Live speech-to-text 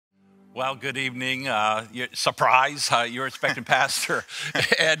Well, good evening. Surprise, you're expecting Pastor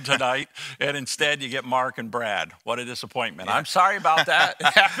Ed tonight, and instead you get Mark and Brad. What a disappointment. Yeah. I'm sorry about that. It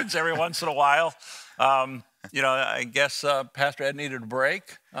happens every once in a while. I guess Pastor Ed needed a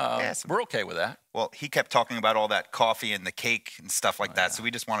break. Yes. We're okay with that. Well, he kept talking about all that coffee and the cake and stuff like that, so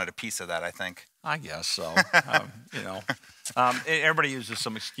we just wanted a piece of that, I think. I guess so. Everybody uses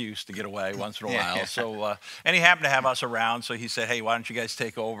some excuse to get away once in a while. Yeah. So, and he happened to have us around, so he said, "Hey, why don't you guys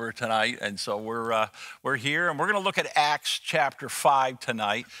take over tonight?" And so we're here, and we're going to look at Acts chapter 5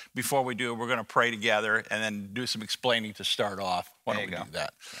 tonight. Before we do, we're going to pray together and then do some explaining to start off. Why don't we do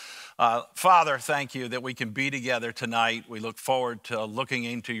that? Father, thank you that we can be together tonight. We look forward to looking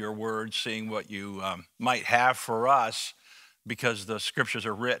into your word, seeing what you might have for us, because the scriptures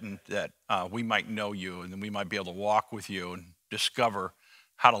are written that we might know you and then we might be able to walk with you and discover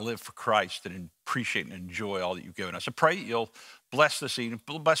how to live for Christ and appreciate and enjoy all that you've given us. I pray that you'll bless this evening,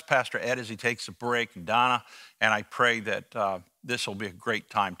 bless Pastor Ed as he takes a break, and Donna, and I pray that this will be a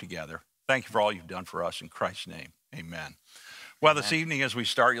great time together. Thank you for all you've done for us in Christ's name. Amen. Well, this evening as we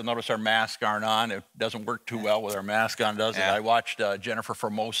start, you'll notice our masks aren't on. It doesn't work too well with our mask on, does it? I watched Jennifer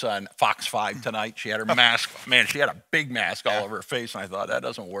Formosa on Fox 5 tonight. She had her mask. Man, she had a big mask all over her face, and I thought, that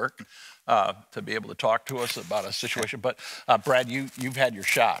doesn't work to be able to talk to us about a situation. But, Brad, you've had your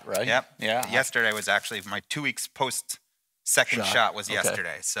shot, right? Yep. Yeah. Yesterday was actually my 2 weeks post-second shot was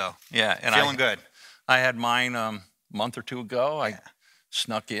yesterday, so yeah, and feeling good. I had mine a month or two ago. I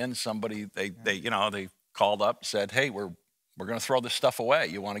snuck in. Somebody, they called up, said, "Hey, we're going to throw this stuff away.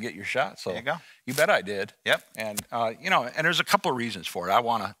 You want to get your shot?" So there you go. You bet I did. Yep. And and there's a couple of reasons for it. I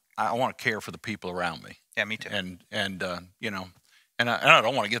want to care for the people around me. Yeah, me too. And I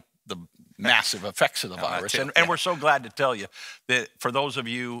don't want to get the massive effects of the virus. And we're so glad to tell you that for those of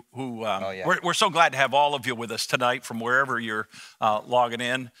you who, we're so glad to have all of you with us tonight from wherever you're logging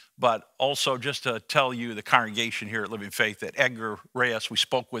in, but also just to tell you, the congregation here at Living Faith, that Edgar Reyes, we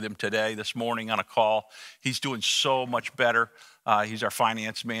spoke with him this morning on a call. He's doing so much better. He's our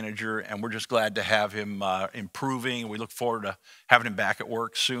finance manager, and we're just glad to have him improving. We look forward to having him back at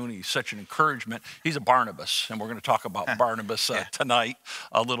work soon. He's such an encouragement. He's a Barnabas, and we're going to talk about Barnabas tonight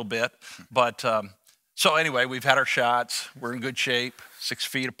a little bit. But so anyway, we've had our shots. We're in good shape, 6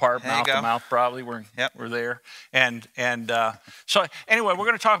 feet apart, mouth to mouth probably. We're there. And so anyway, we're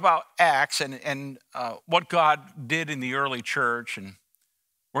going to talk about Acts and what God did in the early church, and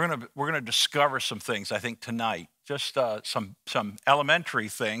we're going to discover some things, I think, tonight. Just some elementary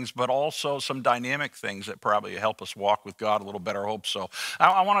things, but also some dynamic things that probably help us walk with God a little better, I hope so.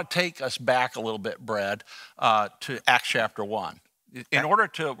 I want to take us back a little bit, Brad, to Acts chapter 1. We're going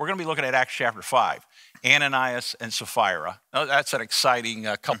to be looking at Acts chapter 5, Ananias and Sapphira. Oh, that's an exciting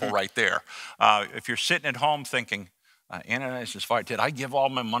couple right there. If you're sitting at home thinking, Ananias and Sapphira, did I give all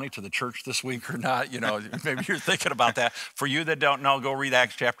my money to the church this week or not? Maybe you're thinking about that. For you that don't know, go read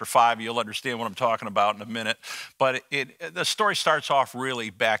Acts chapter 5. You'll understand what I'm talking about in a minute. But the story starts off really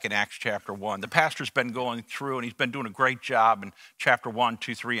back in Acts chapter 1. The pastor's been going through, and he's been doing a great job in chapter 1,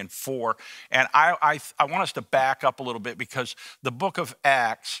 2, 3, and 4. And I want us to back up a little bit, because the book of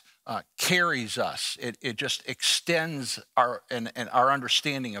Acts carries us. It just extends our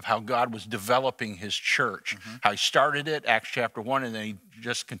understanding of how God was developing his church, how he started it, Acts chapter 1, and then he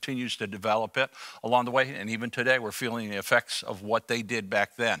just continues to develop it along the way. And even today, we're feeling the effects of what they did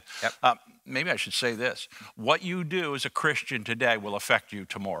back then. Yep. Maybe I should say this. What you do as a Christian today will affect you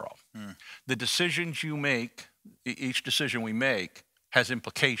tomorrow. The decisions you make, each decision we make, has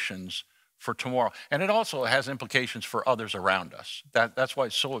implications for tomorrow. And it also has implications for others around us. That's why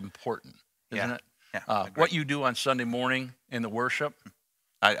it's so important, isn't it? Yeah, what you do on Sunday morning in the worship,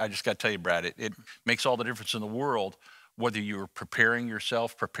 I just got to tell you, Brad, it makes all the difference in the world, whether you're preparing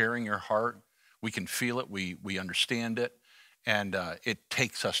yourself, preparing your heart. We can feel it, we understand it, and it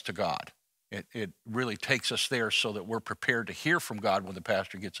takes us to God. It really takes us there so that we're prepared to hear from God when the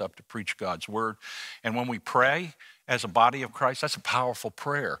pastor gets up to preach God's word. And when we pray as a body of Christ, that's a powerful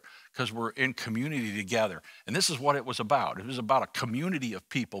prayer, because we're in community together. And this is what it was about. It was about a community of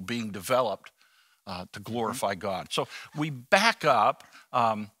people being developed to glorify God. So we back up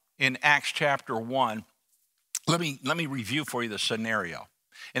in Acts chapter 1. Let me review for you the scenario.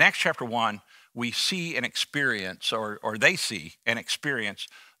 In Acts chapter 1, we see and experience, or they see and experience,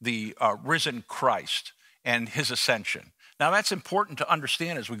 the risen Christ and his ascension. Now, that's important to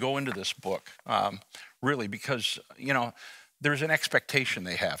understand as we go into this book, really, because, there's an expectation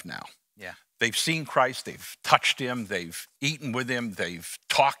they have now. Yeah. They've seen Christ, they've touched him, they've eaten with him, they've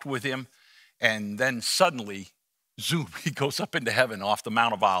talked with him, and then suddenly, zoom, he goes up into heaven off the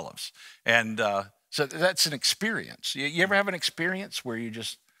Mount of Olives. And so that's an experience. You ever have an experience where you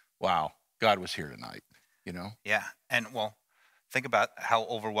just, wow, God was here tonight, Yeah. And well, think about how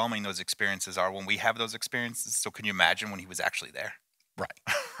overwhelming those experiences are when we have those experiences. So can you imagine when he was actually there? Right.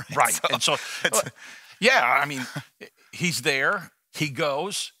 Right. So, And so, yeah, I mean, he's there, he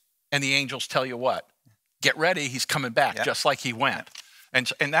goes, and the angels tell you what? Get ready, he's coming back, just like he went.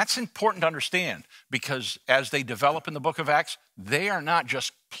 And that's important to understand, because as they develop in the book of Acts, they are not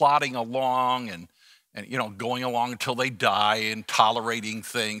just plodding along and going along until they die and tolerating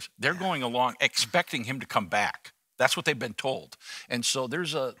things. They're going along expecting him to come back. That's what they've been told. And so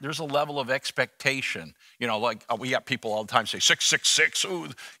there's a level of expectation, like we got people all the time say 666,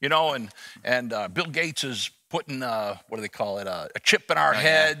 and Bill Gates is putting what do they call it, a chip in our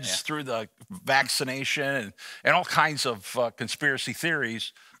heads through the vaccination and all kinds of conspiracy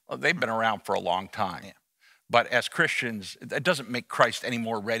theories. Well, they've been around for a long time. Yeah. But as Christians, it doesn't make Christ any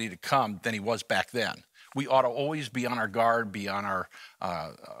more ready to come than he was back then. We ought to always be on our guard, be on our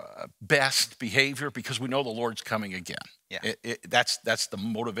best behavior, because we know the Lord's coming again. Yeah. That's the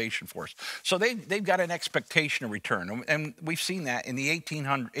motivation for us. So they've got an expectation of return. And we've seen that in the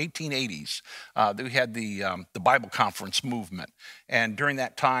 1880s. We had the Bible Conference movement. And during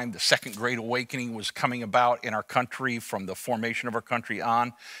that time, the Second Great Awakening was coming about in our country from the formation of our country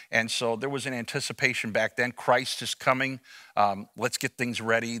on. And so there was an anticipation back then. Christ is coming. Let's get things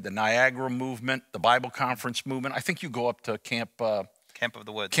ready. The Niagara movement, the Bible Conference movement. I think you go up to Camp of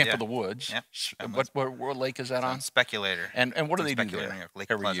the Woods. Camp of the Woods. Yep. What lake is that on? Speculator. And what do they do there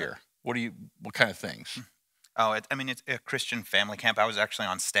every year? What kind of things? Oh, it's a Christian family camp. I was actually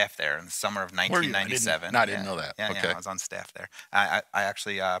on staff there in the summer of 1997. I didn't know that. Yeah, okay. I was on staff there. I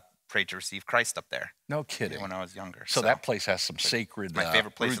actually prayed to receive Christ up there. No kidding. When I was younger. So that place has some sacred my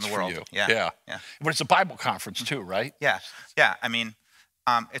favorite place in the world. Yeah. But it's a Bible conference too, right? Yeah.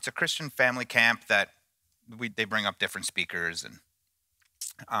 It's a Christian family camp that they bring up different speakers, and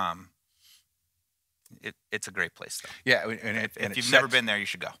it's a great place, though. Yeah, if you've never been there, you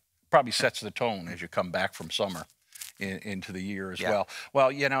should go. Probably sets the tone as you come back from summer into the year as well. Well,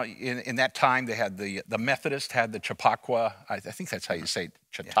 in that time they had the Methodist had the Chautauqua. I think that's how you say it,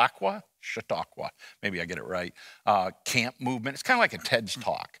 Chautauqua. Chautauqua, maybe I get it right, camp movement. It's kind of like a TED's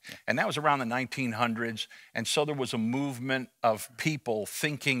talk. And that was around the 1900s. And so there was a movement of people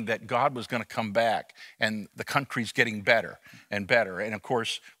thinking that God was going to come back and the country's getting better and better. And of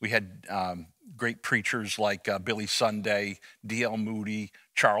course, we had great preachers like Billy Sunday, D.L. Moody,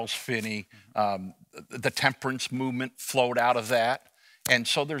 Charles Finney. The temperance movement flowed out of that. And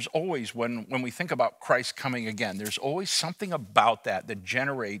so there's always, when we think about Christ coming again, there's always something about that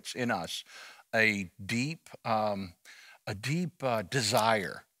generates in us a deep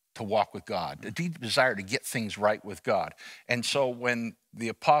desire to walk with God, a deep desire to get things right with God. And so when the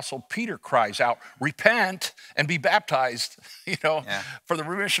Apostle Peter cries out, repent and be baptized, for the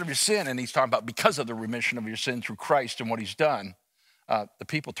remission of your sin, and he's talking about because of the remission of your sin through Christ and what he's done, the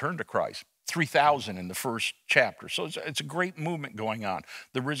people turn to Christ. 3,000 in the first chapter. So it's a great movement going on.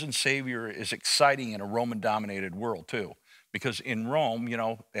 The risen Savior is exciting in a Roman-dominated world too, because in Rome,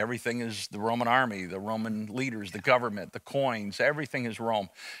 everything is the Roman army, the Roman leaders, the government, the coins, everything is Rome.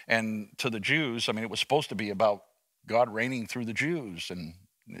 And to the Jews, it was supposed to be about God reigning through the Jews, and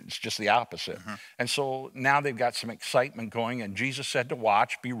it's just the opposite. And so now they've got some excitement going, and Jesus said to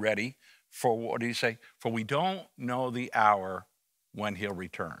watch, be ready for, what did he say? For we don't know the hour when he'll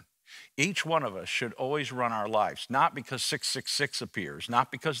return. Each one of us should always run our lives, not because 666 appears,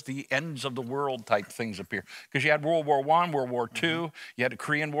 not because the ends of the world type things appear, because you had World War I, World War II, you had the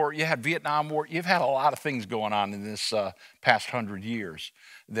Korean War, you had Vietnam War, you've had a lot of things going on in this past 100 years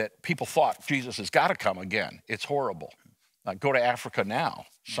that people thought Jesus has got to come again. It's horrible. Go to Africa now,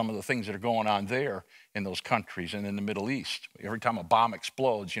 some of the things that are going on there in those countries and in the Middle East. Every time a bomb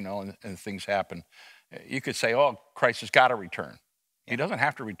explodes, and things happen, you could say, oh, Christ has got to return. He doesn't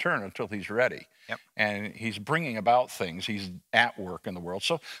have to return until he's ready. Yep. And he's bringing about things. He's at work in the world.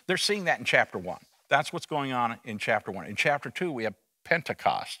 So they're seeing that in chapter 1. That's what's going on in chapter 1. In chapter 2, we have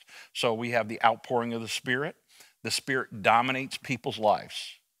Pentecost. So we have the outpouring of the Spirit. The Spirit dominates people's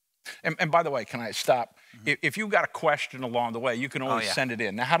lives. And by the way, can I stop? If you've got a question along the way, you can always send it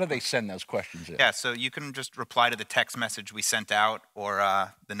in. Now, how do they send those questions in? Yeah, so you can just reply to the text message we sent out,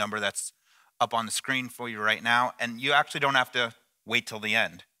 or the number that's up on the screen for you right now. And you actually don't have to wait till the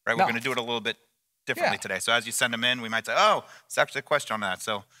end, right? We're going to do it a little bit differently today. So as you send them in, we might say, oh, it's actually a question on that.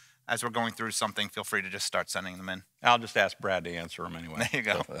 So as we're going through something, feel free to just start sending them in. I'll just ask Brad to answer them anyway. There you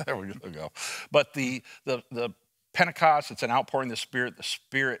go. So, there we go. But the Pentecost, it's an outpouring of the Spirit. The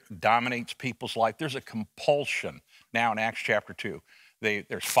Spirit dominates people's life. There's a compulsion now in Acts chapter 2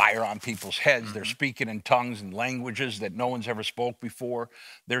 There's fire on people's heads. They're speaking in tongues and languages that no one's ever spoke before.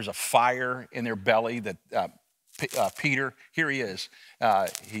 There's a fire in their belly that Peter, here he is,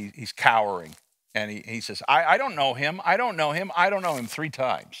 he's cowering. And he says, I don't know him, I don't know him, I don't know him 3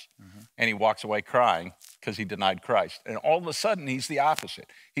 times. And he walks away crying because he denied Christ. And all of a sudden, he's the opposite.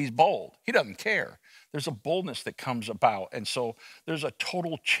 He's bold. He doesn't care. There's a boldness that comes about. And so there's a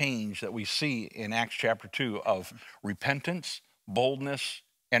total change that we see in Acts chapter 2 of repentance, boldness,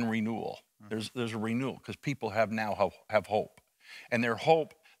 and renewal. There's a renewal because people now have hope. And their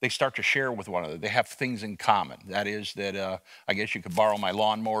hope, they start to share with one another. They have things in common. That is that I guess you could borrow my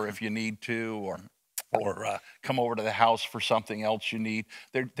lawnmower if you need to, or come over to the house for something else you need.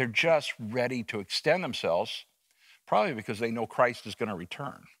 They're just ready to extend themselves, probably because they know Christ is going to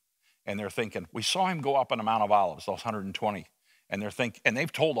return. And they're thinking, we saw him go up on the Mount of Olives, those 120. And and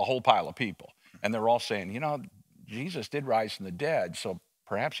they've told a whole pile of people. And they're all saying, Jesus did rise from the dead, so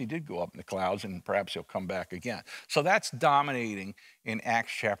perhaps he did go up in the clouds, and perhaps he'll come back again. So that's dominating in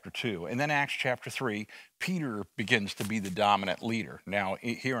Acts chapter 2. And then Acts chapter 3, Peter begins to be the dominant leader. Now,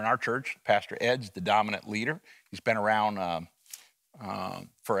 here in our church, Pastor Ed's the dominant leader. He's been around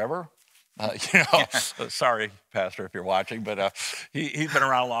forever. Sorry, Pastor, if you're watching, but he's been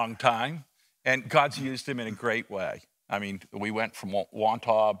around a long time. And God's used him in a great way. I mean, we went from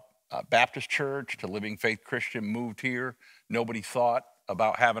Wantagh Baptist Church to Living Faith Christian, moved here. Nobody thought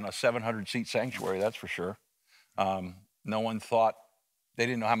about having a 700-seat sanctuary, that's for sure. No one thought, they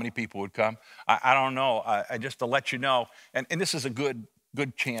didn't know how many people would come. I don't know, I just to let you know, and this is a good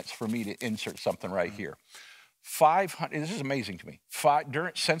chance for me to insert something right here. 500, this is amazing to me.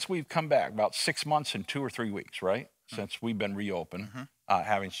 Since we've come back, about 6 months and 2 or 3 weeks, right? Since we've been reopened,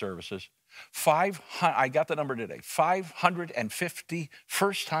 having services. I got the number today, 550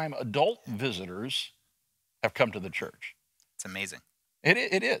 first-time adult visitors have come to the church. It's amazing.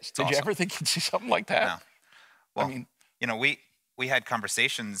 It is. Did you ever think you'd see something like that? No. Well, I mean, we had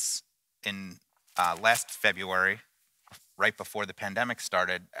conversations in last February, right before the pandemic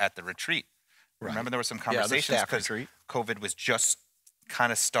started, at the retreat. Right. Remember there were some conversations because COVID was just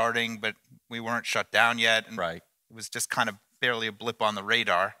kind of starting, but we weren't shut down yet. And it was just kind of barely a blip on the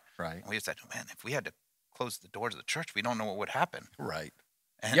radar. Right. And we said, oh, man, if we had to close the doors of the church, we don't know what would happen. Right.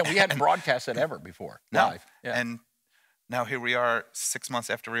 And, we hadn't broadcast it ever before. Live. Yeah. And now here we are 6 months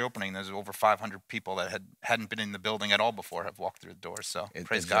after reopening. There's over 500 people that hadn't been in the building at all before have walked through the doors. So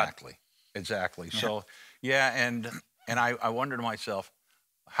praise God. Exactly. Yeah. So, and I wondered to myself,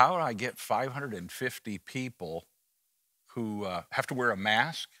 how do I get 550 people who have to wear a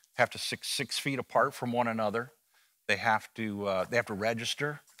mask, have to sit 6 feet apart from one another? They have to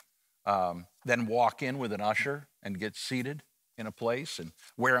register, then walk in with an usher and get seated in a place and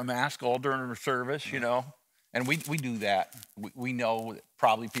wear a mask all during the service, And we do that. We know that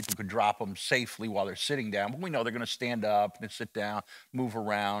probably people could drop them safely while they're sitting down, but we know they're going to stand up and sit down, move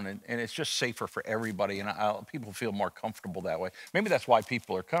around, and it's just safer for everybody, and people feel more comfortable that way. Maybe that's why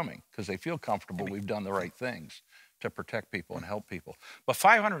people are coming, because they feel comfortable. We've done the right things to protect people and help people. But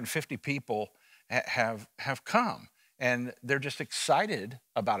 550 people have come, and they're just excited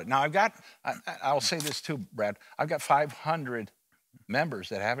about it. Now, I'll say this too, Brad, I've got 500 members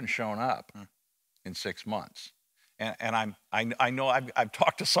that haven't shown up in 6 months. And I know I've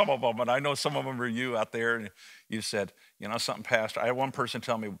talked to some of them, and I know some of them are you out there, and you said, something, Pastor. I had one person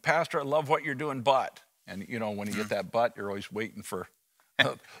tell me, Pastor, I love what you're doing, but, and when you get that but, you're always waiting for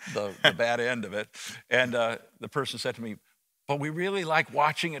the bad end of it. And the person said to me, but we really like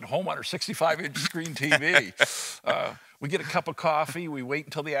watching at home on our 65-inch screen TV. We get a cup of coffee, we wait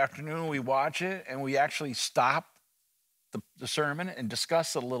until the afternoon, we watch it, and we actually stop the sermon and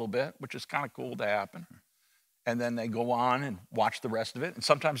discuss it a little bit, which is kind of cool to happen. And then they go on and watch the rest of it. And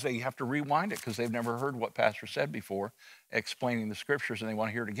sometimes they have to rewind it because they've never heard what Pastor said before, explaining the scriptures, and they want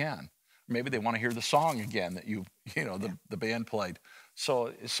to hear it again. Maybe they want to hear the song again that the band played.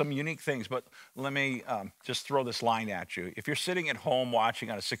 So some unique things, but let me just throw this line at you. If you're sitting at home watching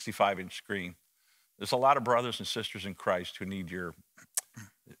on a 65-inch screen, there's a lot of brothers and sisters in Christ who need your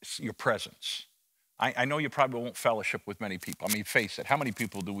presence. I know you probably won't fellowship with many people. I mean, face it, how many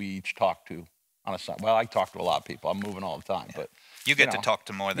people do we each talk to on a Sunday? Well, I talk to a lot of people. I'm moving all the time. But you get to talk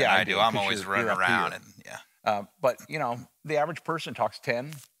to more than I do. I'm always running around. But, the average person talks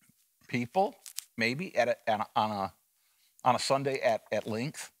 10 people, maybe, on a Sunday at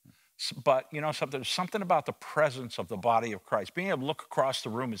length. But, there's something about the presence of the body of Christ. Being able to look across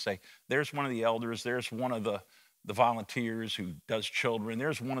the room and say, there's one of the elders, there's one of the volunteers who does children,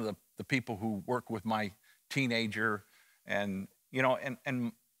 there's one of the people who work with my teenager. And,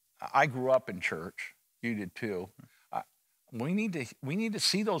 and I grew up in church. You did too. we need to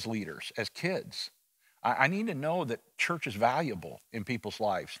see those leaders as kids. I need to know that church is valuable in people's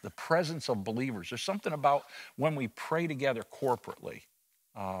lives, the presence of believers. There's something about when we pray together corporately,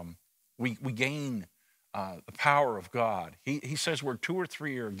 we gain the power of God. He says where 2 or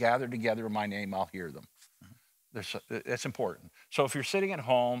 3 are gathered together in my name, I'll hear them. That's important. So if you're sitting at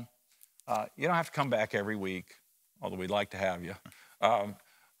home, you don't have to come back every week, although we'd like to have you.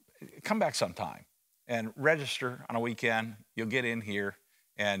 Come back sometime and register on a weekend. You'll get in here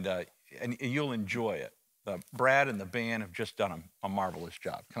and you'll enjoy it. Brad and the band have just done a marvelous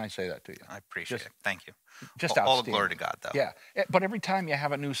job. Can I say that to you? I appreciate it. Thank you. Just all the glory to God, though. Yeah, but every time you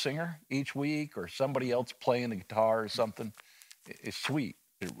have a new singer each week or somebody else playing the guitar or something, it's sweet.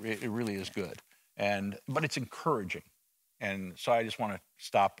 It really is good. But it's encouraging. And so I just want to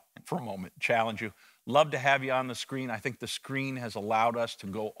stop for a moment, challenge you. Love to have you on the screen. I think the screen has allowed us to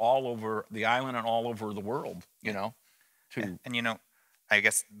go all over the island and all over the world, you know. And you know, I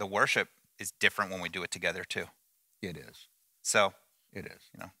guess the worship is different when we do it together too. It is. So it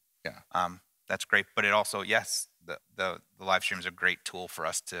is. You know. Yeah. That's great. But it also, yes, the live stream is a great tool for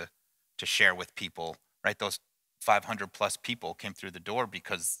us to share with people, right? Those 500 plus people came through the door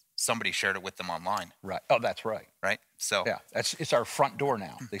because somebody shared it with them online. Right. Oh, that's right. Right. So yeah, it's our front door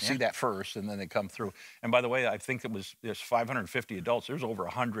now. They see that first, and then they come through. And by the way, I think there's 550 adults. There's over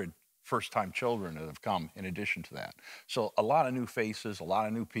 100 first-time children that have come in addition to that. So a lot of new faces, a lot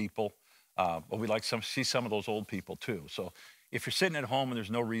of new people. But we like to see some of those old people too. So if you're sitting at home and there's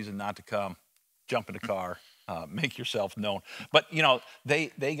no reason not to come, jump in the car, make yourself known. But you know,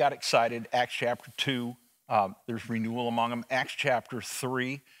 they got excited. Acts chapter 2. There's renewal among them. Acts chapter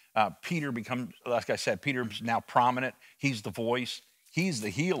 3, Peter becomes, like I said, Peter's now prominent. He's the voice. He's the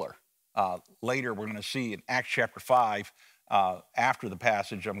healer. Later, we're going to see in Acts chapter 5, after the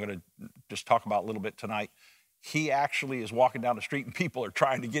passage I'm going to just talk about a little bit tonight, he actually is walking down the street and people are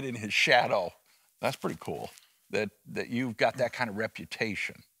trying to get in his shadow. That's pretty cool that you've got that kind of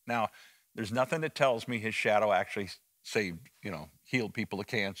reputation. Now, there's nothing that tells me his shadow actually saved, healed people of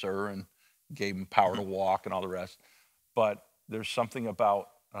cancer and gave him power to walk and all the rest. But there's something about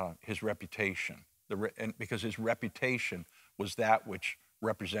his reputation, because his reputation was that which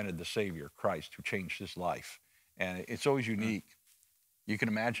represented the Savior, Christ, who changed his life. And it's always unique. You can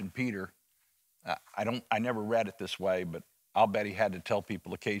imagine Peter, I never read it this way, but I'll bet he had to tell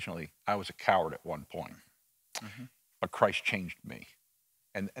people occasionally, I was a coward at one point, but Christ changed me.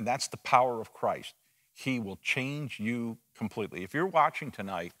 And that's the power of Christ. He will change you completely. If you're watching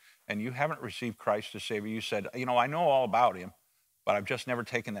tonight and you haven't received Christ as Savior, you said, I know all about him, but I've just never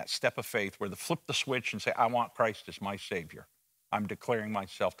taken that step of faith where to flip the switch and say, I want Christ as my Savior. I'm declaring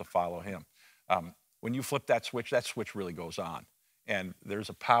myself to follow him. When you flip that switch really goes on. And there's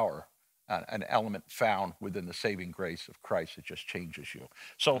a power, an element found within the saving grace of Christ that just changes you.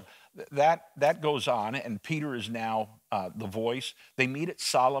 So that goes on, and Peter is now the voice. They meet at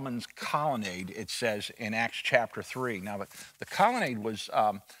Solomon's colonnade, it says in Acts chapter 3. Now, the colonnade was,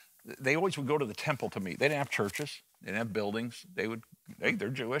 they always would go to the temple to meet. They didn't have churches. They didn't have buildings. They're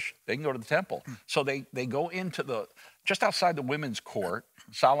Jewish. They can go to the temple. So they go into just outside the women's court,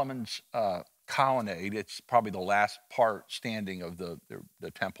 Solomon's colonnade. It's probably the last part standing of the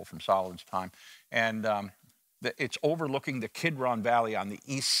temple from Solomon's time. And it's overlooking the Kidron Valley on the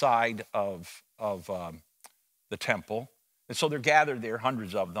east side of the temple. And so they're gathered there,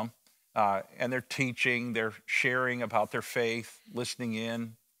 hundreds of them, and they're teaching, they're sharing about their faith, listening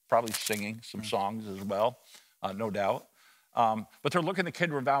in, probably singing some songs as well, no doubt. But they're looking at the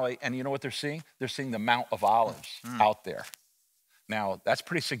Kidron Valley, and you know what they're seeing? They're seeing the Mount of Olives out there. Now, that's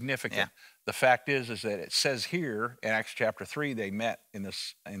pretty significant. Yeah. The fact is that it says here in Acts chapter 3, they met in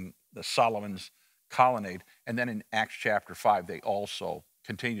the Solomon's colonnade, and then in Acts chapter 5, they also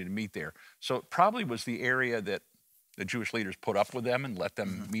continued to meet there. So it probably was the area that the Jewish leaders put up with them and let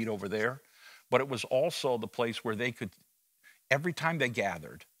them meet over there. But it was also the place where they could, every time they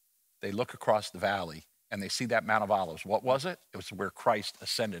gathered, they look across the valley and they see that Mount of Olives. What was it? It was where Christ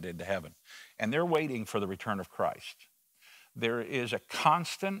ascended into heaven. And they're waiting for the return of Christ. There is a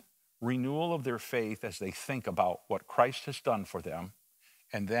constant renewal of their faith as they think about what Christ has done for them,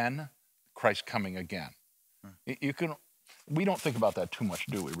 and then Christ coming again. We don't think about that too much,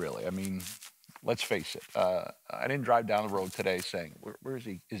 do we, really? I mean, let's face it. I didn't drive down the road today saying, where is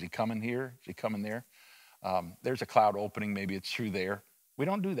he? Is he coming here? Is he coming there? There's a cloud opening. Maybe it's through there. We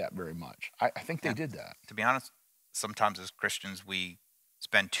don't do that very much. I think they did that. To be honest, sometimes as Christians, we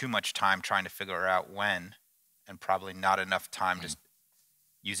spend too much time trying to figure out when, and probably not enough time just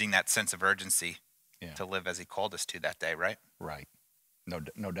using that sense of urgency to live as he called us to that day, right? Right.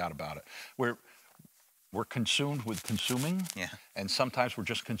 No doubt about it. we're consumed with consuming, and sometimes we're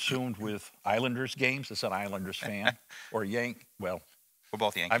just consumed with Islanders games. That's an Islanders fan, or well, we're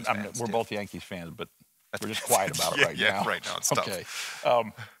both Yankees fans. We're both Yankees fans, but we're just quiet about it right now. Yeah, right now it's tough.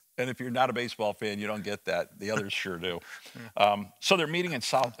 Okay. And if you're not a baseball fan, you don't get that. The others sure do. So they're meeting in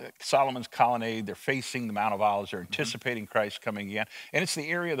Solomon's colonnade. They're facing the Mount of Olives. They're anticipating Christ coming again. And it's the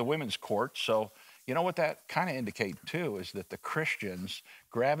area of the women's court. So you know what that kind of indicates, too, is that the Christians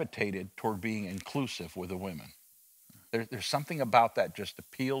gravitated toward being inclusive with the women. There's something about that just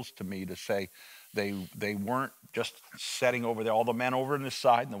appeals to me to say they weren't just setting over there, all the men over on this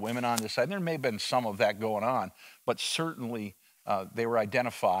side and the women on this side. And there may have been some of that going on, but certainly they were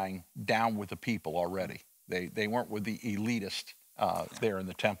identifying down with the people already. They weren't with the elitist there in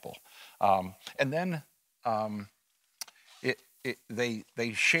the temple. And then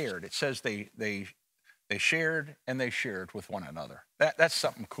they shared. It says they shared and they shared with one another. That's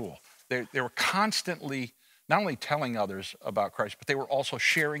something cool. They were constantly not only telling others about Christ, but they were also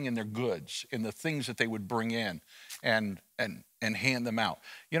sharing in their goods, in the things that they would bring in and hand them out.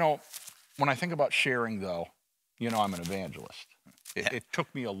 You know, when I think about sharing, though, you know I'm an evangelist. It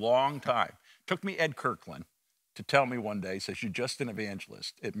took me a long time. It took me Ed Kirkland to tell me one day, he says, you're just an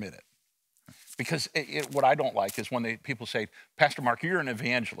evangelist, admit it. Because what I don't like is when people say, Pastor Mark, you're an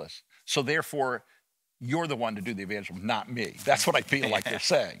evangelist, so therefore you're the one to do the evangelism, not me. That's what I feel like they're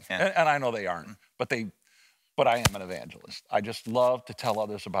saying. And I know they aren't, but I am an evangelist. I just love to tell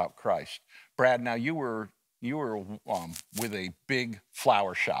others about Christ. Brad, now you were with a big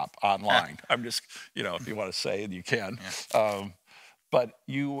flower shop online. I'm just, if you want to say it, you can. But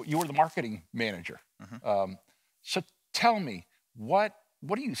you were the marketing manager. So tell me, what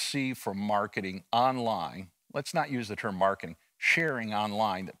do you see from marketing online? Let's not use the term marketing, sharing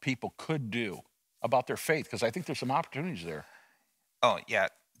online that people could do about their faith, because I think there's some opportunities there. Oh, yeah,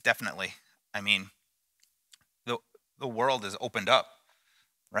 definitely. I mean, the world has opened up,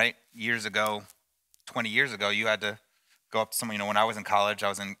 right? Years ago, 20 years ago, you had to go up to someone, when I was in college, I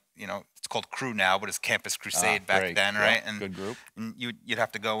was in, it's called Crew now, but it's Campus Crusade back then, right? And good group. And you'd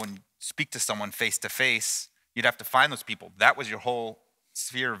have to go and speak to someone face to face. You'd have to find those people. That was your whole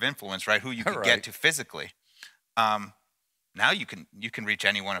sphere of influence, right? Who you could get to physically. Now you can reach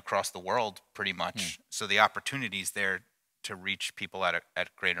anyone across the world pretty much. So the opportunity's there to reach people at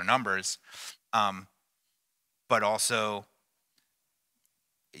greater numbers. But also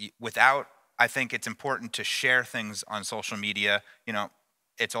I think it's important to share things on social media.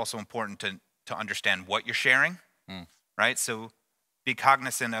 It's also important to understand what you're sharing, right? So be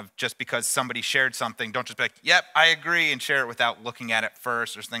cognizant of, just because somebody shared something, don't just be like, yep, I agree, and share it without looking at it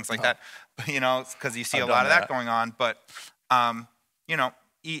first or things like that. Because you see a lot of that going on. But,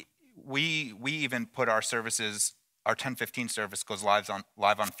 we even put our services, our 10:15 service goes live on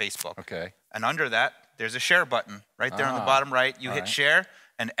Facebook. Okay. And under that, there's a share button right there on the bottom right. You hit share,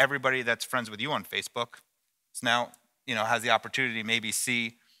 and everybody that's friends with you on Facebook is now, has the opportunity to maybe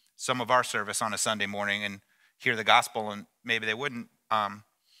see some of our service on a Sunday morning and hear the gospel, and maybe they wouldn't.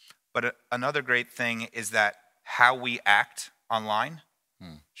 But another great thing is that how we act online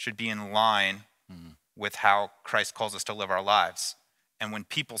should be in line with how Christ calls us to live our lives. And when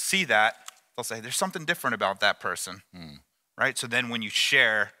people see that, they'll say, there's something different about that person, right? So then when you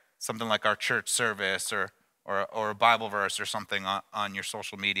share something like our church service or a Bible verse or something on your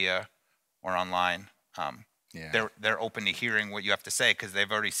social media or online, they're open to hearing what you have to say, because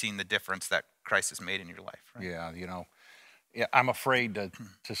they've already seen the difference that Christ has made in your life. Right? Yeah, I'm afraid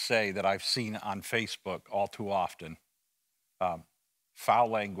to say that I've seen on Facebook all too often foul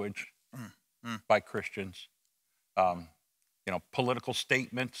language by Christians, political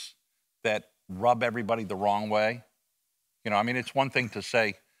statements that rub everybody the wrong way. It's one thing to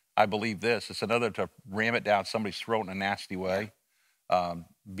say, I believe this. It's another to ram it down somebody's throat in a nasty way.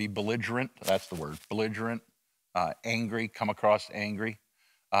 Be belligerent, that's the word, belligerent, angry, come across angry.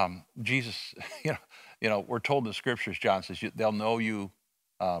 Jesus, we're told in the scriptures, John says, they'll know you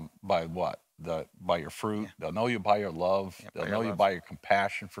by what? By your fruit. They'll know you by your love. They'll know you by your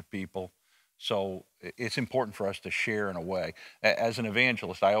compassion for people. So it's important for us to share in a way. As an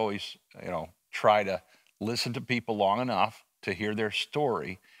evangelist, I always, try to listen to people long enough to hear their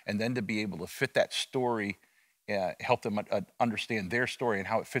story, and then to be able to fit that story, help them understand their story and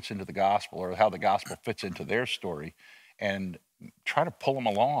how it fits into the gospel, or how the gospel fits into their story, and try to pull them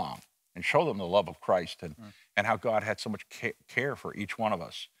along and show them the love of Christ and how God had so much care for each one of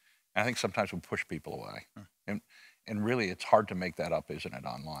us. And I think sometimes we push people away. And really, it's hard to make that up, isn't it,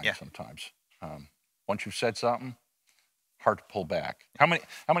 online sometimes? Once you've said something, hard to pull back. How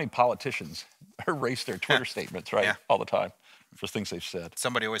many politicians erase their Twitter statements, right, all the time for things they've said?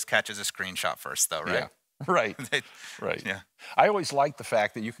 Somebody always catches a screenshot first, though, right? Right, right. Yeah. I always like the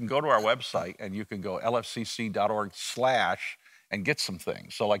fact that you can go to our website and you can go lfcc.org/ and get some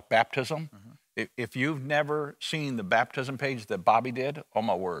things. So like baptism, if you've never seen the baptism page that Bobby did, oh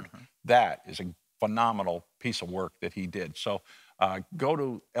my word, that is a phenomenal piece of work that he did. So go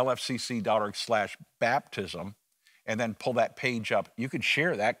to lfcc.org/ baptism and then pull that page up. You can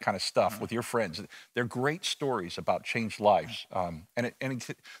share that kind of stuff with your friends. They're great stories about changed lives.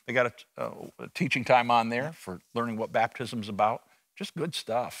 They got a teaching time on there for learning what baptism's about. Just good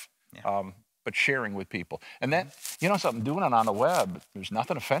stuff. Yeah. But sharing with people. And then, you know something, doing it on the web, there's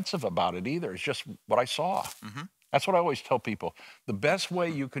nothing offensive about it either. It's just what I saw. That's what I always tell people. The best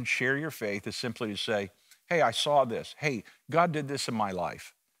way you can share your faith is simply to say, hey, I saw this. Hey, God did this in my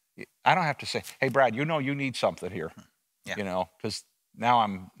life. I don't have to say, hey, Brad, you know you need something here, you know, because now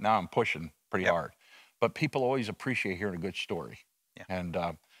I'm pushing pretty hard. But people always appreciate hearing a good story. And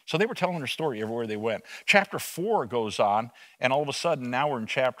so they were telling their story everywhere they went. Chapter 4 goes on, and all of a sudden now we're in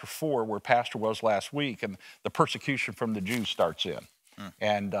chapter 4 where Pastor was last week, and the persecution from the Jews starts in.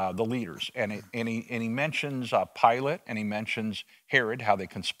 And the leaders. And he mentions Pilate, and he mentions Herod, how they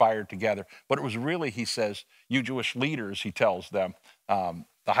conspired together. But it was really, he says, you Jewish leaders, he tells them,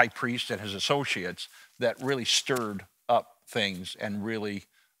 the high priest and his associates, that really stirred up things and really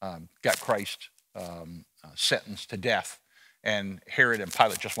got Christ sentenced to death. And Herod and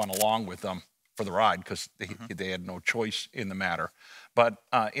Pilate just went along with them for the ride because they had no choice in the matter. But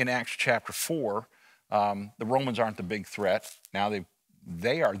in Acts chapter 4, the Romans aren't the big threat. Now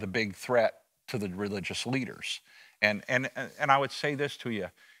they are the big threat to the religious leaders. And I would say this to you,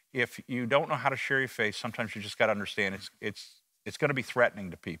 if you don't know how to share your faith, sometimes you just got to understand it's going to be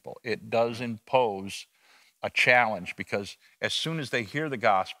threatening to people. It does impose a challenge because as soon as they hear the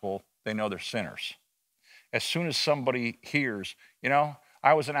gospel, they know they're sinners. As soon as somebody hears, you know,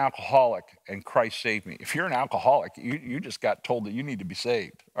 I was an alcoholic and Christ saved me. If you're an alcoholic, you just got told that you need to be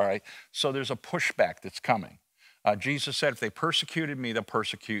saved, all right? So there's a pushback that's coming. Jesus said, if they persecuted me, they'll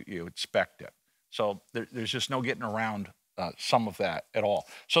persecute you. Expect it. So there's just no getting around some of that at all.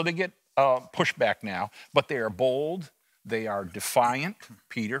 So they get pushback now, but they are bold. They are defiant.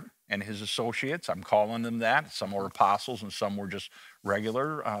 Peter and his associates, I'm calling them that. Some were apostles and some were just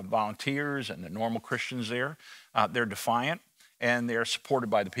regular volunteers and the normal Christians there. They're defiant and they're supported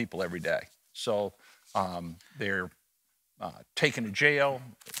by the people every day. So they're taken to jail,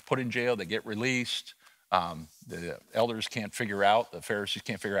 put in jail, they get released. The elders can't figure out, the Pharisees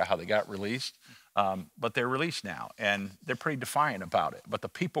can't figure out how they got released, but they're released now, and they're pretty defiant about it. But the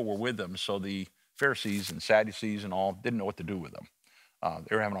people were with them, so the Pharisees and Sadducees and all didn't know what to do with them.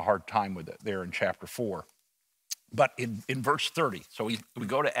 They were having a hard time with it there in chapter 4. But in verse 30, so we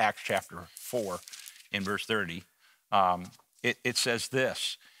go to Acts chapter 4 in verse 30, it says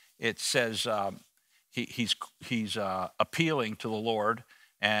this. It says he's appealing to the Lord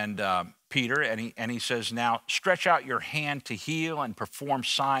and Peter, and he says, now stretch out your hand to heal and perform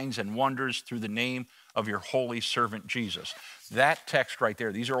signs and wonders through the name of your holy servant Jesus. That text right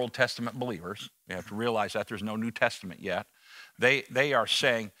there, these are Old Testament believers. You have to realize that there's no New Testament yet. They are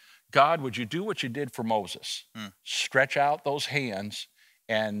saying, God, would you do what you did for Moses? Stretch out those hands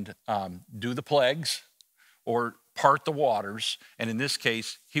and do the plagues or part the waters. And in this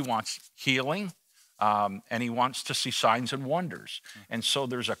case, he wants healing. And he wants to see signs and wonders. And so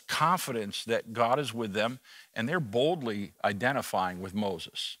there's a confidence that God is with them, and they're boldly identifying with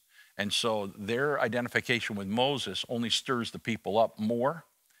Moses. And so their identification with Moses only stirs the people up more.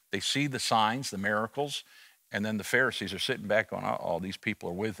 They see the signs, the miracles, and then the Pharisees are sitting back going, oh, these people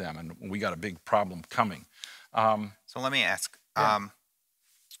are with them, and we got a big problem coming. So let me ask.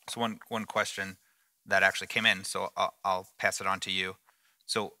 So one question that actually came in, so I'll pass it on to you.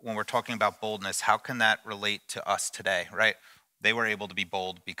 So when we're talking about boldness, how can that relate to us today, right? They were able to be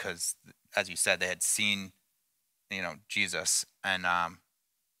bold because, as you said, they had seen, Jesus, and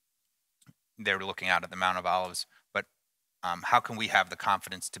they were looking out at the Mount of Olives. But how can we have the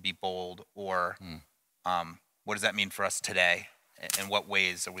confidence to be bold, or what does that mean for us today? In what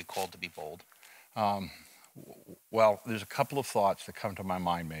ways are we called to be bold? Well, there's a couple of thoughts that come to my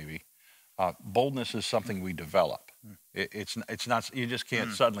mind, maybe. Boldness is something we develop. It's not, you just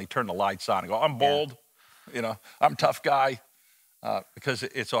can't suddenly turn the lights on and go, I'm bold, I'm a tough guy, because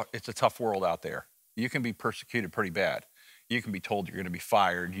it's a tough world out there. You can be persecuted pretty bad. You can be told you're going to be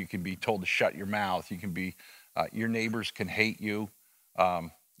fired. You can be told to shut your mouth. You can be, your neighbors can hate you. Your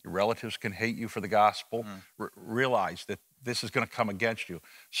relatives can hate you for the gospel. Realize that this is going to come against you.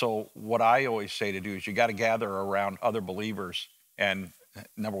 So what I always say to do is you got to gather around other believers and,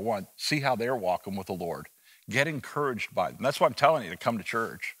 number one, see how they're walking with the Lord. Get encouraged by them. That's why I'm telling you to come to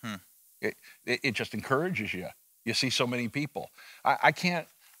church. It just encourages you. You see so many people. I can't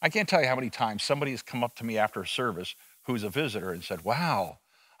tell you how many times somebody has come up to me after a service who's a visitor and said, wow,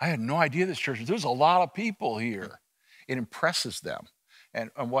 I had no idea this church, there's a lot of people here. It impresses them.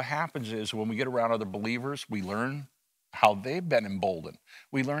 And what happens is when we get around other believers, we learn how they've been emboldened.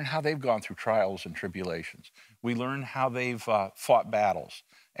 We learn how they've gone through trials and tribulations. We learn how they've fought battles.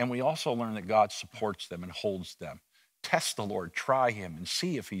 And we also learn that God supports them and holds them. Test the Lord, try him, and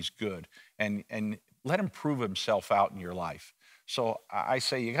see if he's good. And let him prove himself out in your life. So I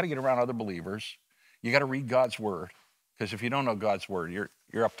say you got to get around other believers. You got to read God's word. Because if you don't know God's word,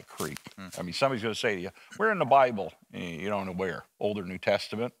 you're up the creek. I mean, somebody's going to say to you, where in the Bible? You don't know where. Old or New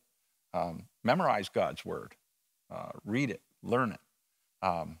Testament. Memorize God's word. Read it. Learn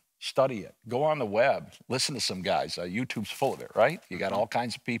it. Study it. Go on the web. Listen to some guys. YouTube's full of it, right? You got all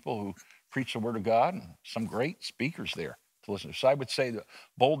kinds of people who preach the word of God and some great speakers there to listen to. So I would say that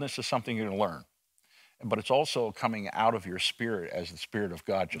boldness is something you're going to learn. But it's also coming out of your spirit as the Spirit of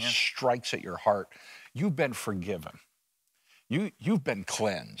God just strikes at your heart. You've been forgiven. You've been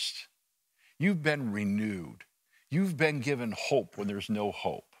cleansed. You've been renewed. You've been given hope when there's no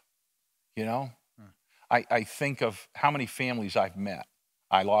hope. You know? I think of how many families I've met.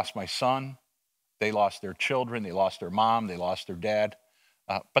 I lost my son. They lost their children. They lost their mom. They lost their dad.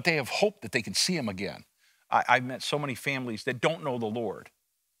 But they have hope that they can see him again. I've met so many families that don't know the Lord.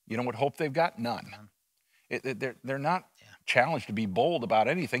 You know what hope they've got? None. They're not challenged to be bold about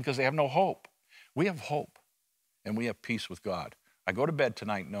anything because they have no hope. We have hope, and we have peace with God. I go to bed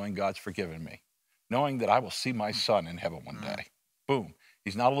tonight knowing God's forgiven me, knowing that I will see my son in heaven one day. Boom.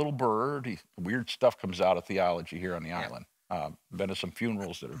 He's not a little bird. Weird stuff comes out of theology here on the island. Been to some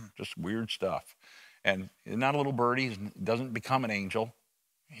funerals that are just weird stuff. And he's not a little birdie. He doesn't become an angel.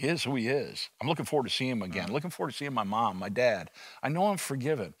 He is who he is. I'm looking forward to seeing him again. Looking forward to seeing my mom, my dad. I know I'm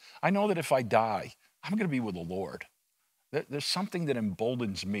forgiven. I know that if I die, I'm going to be with the Lord. There's something that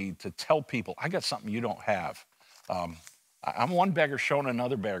emboldens me to tell people, I got something you don't have. I'm one beggar showing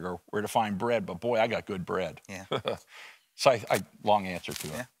another beggar where to find bread, but boy, I got good bread. Yeah. So long answer to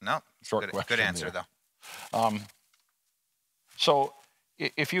it. Yeah, no, short good answer there. though. So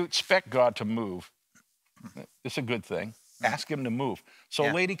if you expect God to move, it's a good thing. Ask him to move. So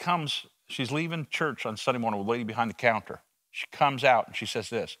a lady comes, she's leaving church on Sunday morning with a lady behind the counter. She comes out and she says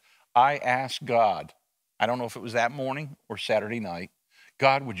this, I asked God, I don't know if it was that morning or Saturday night,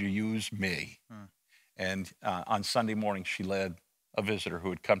 God, would you use me? And on Sunday morning, she led a visitor who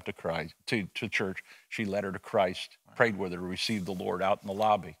had come to Christ, to church. She led her to Christ, prayed with her, received the Lord out in the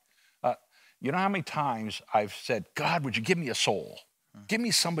lobby. You know how many times I've said, God, would you give me a soul? Give me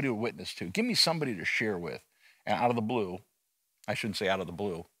somebody to witness to. Give me somebody to share with. And out of the blue, I shouldn't say out of the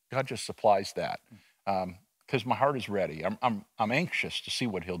blue, God just supplies that. Because my heart is ready. I'm anxious to see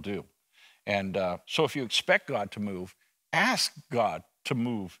what he'll do. And so if you expect God to move, ask God to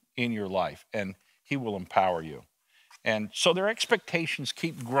move in your life, and he will empower you. And so their expectations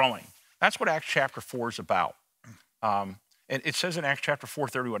keep growing. That's what Acts chapter 4 is about. And it says in Acts chapter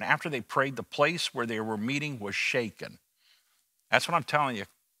 4:31, after they prayed, the place where they were meeting was shaken. That's what I'm telling you.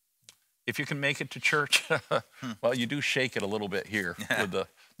 If you can make it to church, well, you do shake it a little bit here with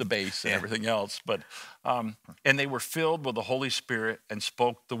the bass and everything else. But and they were filled with the Holy Spirit and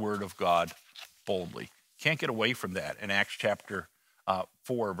spoke the word of God boldly. Can't get away from that in Acts chapter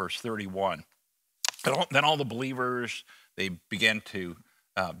 4, verse 31. Then all the believers, they began to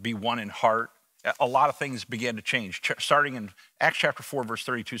be one in heart. A lot of things began to change. Starting in Acts chapter 4, verse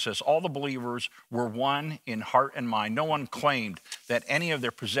 32 says, all the believers were one in heart and mind. No one claimed that any of their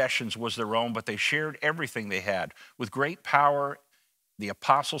possessions was their own, but they shared everything they had. With great power, the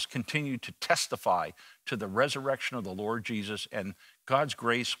apostles continued to testify to the resurrection of the Lord Jesus, and God's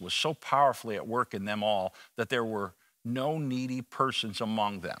grace was so powerfully at work in them all that there were no needy persons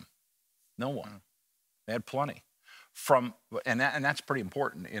among them. No one. They had plenty. And that's pretty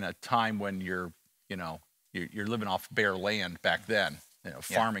important in a time when you're living off bare land back then,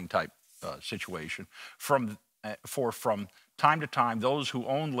 farming type situation. From time to time, those who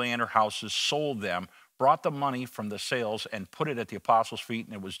owned land or houses sold them, brought the money from the sales and put it at the apostles' feet,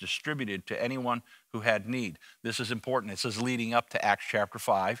 and it was distributed to anyone who had need. This is important. It says leading up to Acts chapter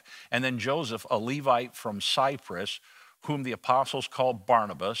 5. And then Joseph, a Levite from Cyprus, whom the apostles called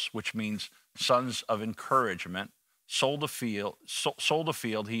Barnabas, which means sons of encouragement, sold a field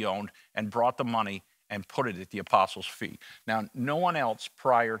he owned and brought the money and put it at the apostles' feet. Now, no one else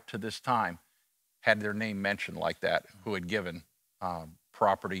prior to this time had their name mentioned like that who had given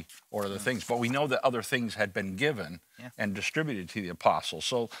property or other things. But we know that other things had been given and distributed to the apostles.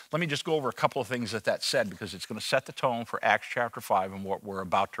 So let me just go over a couple of things that said, because it's going to set the tone for Acts chapter 5 and what we're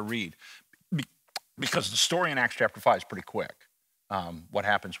about to read. Because the story in Acts chapter 5 is pretty quick, what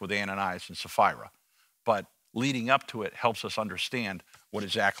happens with Ananias and Sapphira. But leading up to it helps us understand what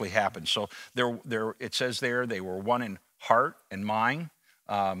exactly happened. So it says there they were one in heart and mind.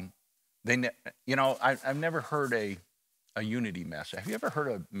 I've never heard a unity message. Have you ever heard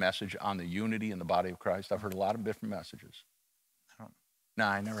a message on the unity in the body of Christ? I've heard a lot of different messages. No,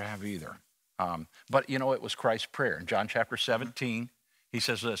 I never have either. But it was Christ's prayer. In John chapter 17, he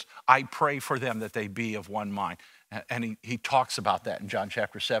says this, I pray for them that they be of one mind. And he talks about that in John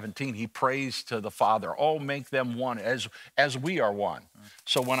chapter 17. He prays to the Father, oh, make them one as we are one.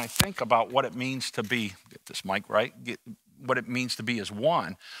 So when I think about what it means to be, get this mic right, what it means to be as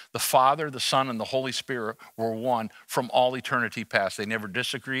one, the Father, the Son, and the Holy Spirit were one from all eternity past. They never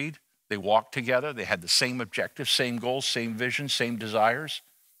disagreed. They walked together. They had the same objectives, same goals, same vision, same desires,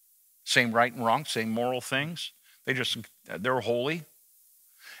 same right and wrong, same moral things. They're holy.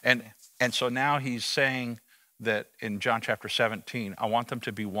 And so now he's saying that in John chapter 17, I want them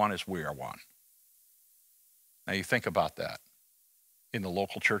to be one as we are one. Now you think about that. In the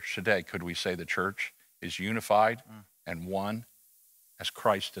local church today, could we say the church is unified and one as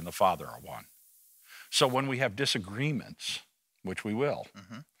Christ and the Father are one? So when we have disagreements, which we will,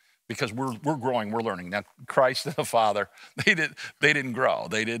 because we're growing, we're learning. Now Christ and the Father, they didn't grow.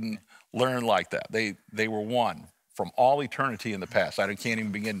 They didn't learn like that. They were one from all eternity in the past. I can't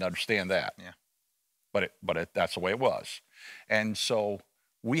even begin to understand that. Yeah. But that's the way it was. And so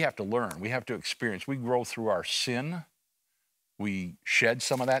we have to learn. We have to experience. We grow through our sin. We shed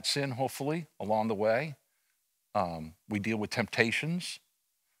some of that sin, hopefully, along the way. We deal with temptations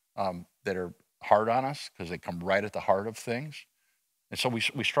that are hard on us because they come right at the heart of things. And so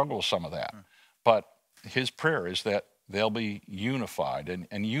we struggle with some of that. But his prayer is that they'll be unified,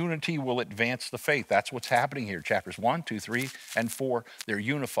 and unity will advance the faith. That's what's happening here. Chapters 1, 2, 3, and 4, they're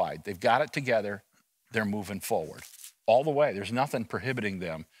unified. They've got it together. They're moving forward all the way. There's nothing prohibiting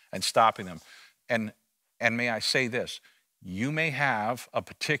them and stopping them. And may I say this, you may have a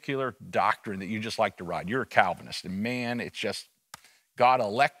particular doctrine that you just like to ride. You're a Calvinist, and man, it's just God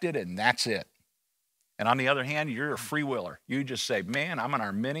elected, and that's it. And on the other hand, you're a free willer. You just say, man, I'm an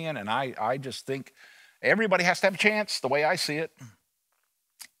Arminian, and I just think everybody has to have a chance, the way I see it.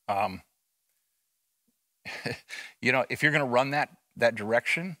 If you're going to run that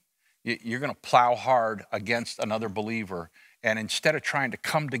direction, you're going to plow hard against another believer. And instead of trying to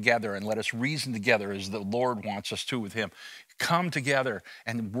come together and let us reason together as the Lord wants us to with him, come together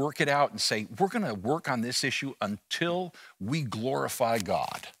and work it out and say, we're going to work on this issue until we glorify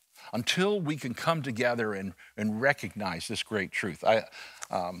God, until we can come together and recognize this great truth. I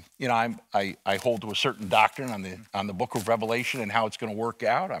hold to a certain doctrine on the book of Revelation and how it's going to work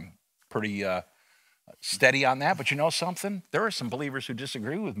out. I'm pretty steady on that. But you know something? There are some believers who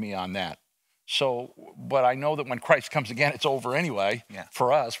disagree with me on that. So, but I know that when Christ comes again, it's over anyway. Yeah.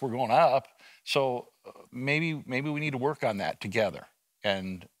 For us, we're going up. So maybe we need to work on that together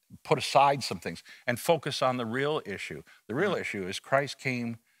and put aside some things and focus on the real issue. The real issue is Christ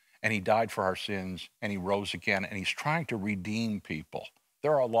came and he died for our sins and he rose again and he's trying to redeem people.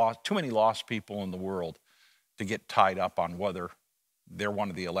 There are too many lost people in the world to get tied up on whether they're one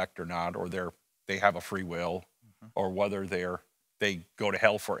of the elect or not, or they have a free will, or whether they go to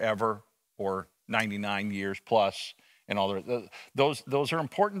hell forever or 99 years plus, and all that. Those are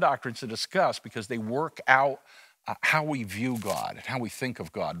important doctrines to discuss because they work out how we view God and how we think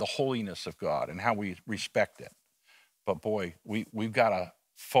of God, the holiness of God, and how we respect it. But boy, we've got to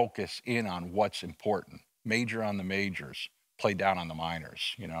focus in on what's important. Major on the majors, play down on the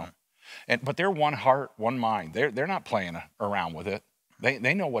minors, But they're one heart, one mind. They're not playing around with it.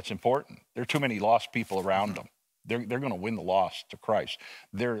 They know what's important. There are too many lost people around them. They're going to win the lost to Christ.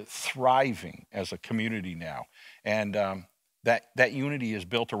 They're thriving as a community now. And that unity is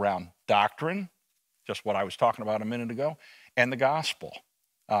built around doctrine, just what I was talking about a minute ago, and the gospel.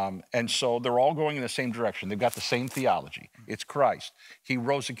 And so they're all going in the same direction. They've got the same theology. It's Christ. He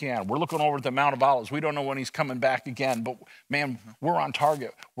rose again. We're looking over at the Mount of Olives. We don't know when he's coming back again, but man, we're on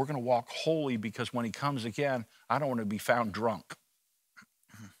target. We're going to walk holy because when he comes again, I don't want to be found drunk.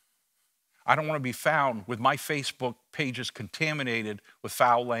 I don't want to be found with my Facebook pages contaminated with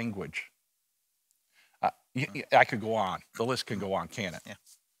foul language. I could go on. The list can go on, can't it? Yeah.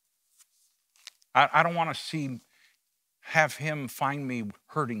 I don't want to have him find me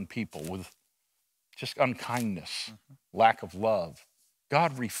hurting people with just unkindness, lack of love.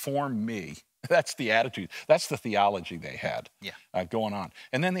 God reformed me That's the attitude. That's the theology they had going on.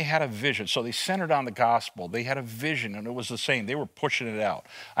 And then they had a vision. So they centered on the gospel. They had a vision, and it was the same. They were pushing it out.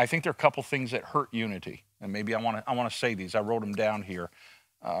 I think there are a couple things that hurt unity, and maybe I want to say these. I wrote them down here.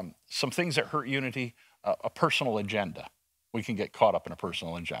 Some things that hurt unity, a personal agenda. We can get caught up in a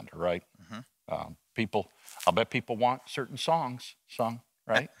personal agenda, right? I'll bet people want certain songs sung,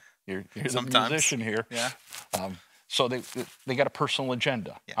 right? You're the musician here. Yeah. So they got a personal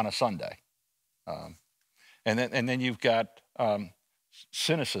agenda on a Sunday. And then you've got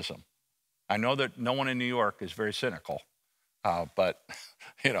cynicism. I know that no one in New York is very cynical, but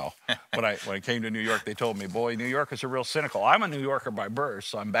you know, when I came to New York, they told me, "Boy, New Yorkers are real cynical." I'm a New Yorker by birth,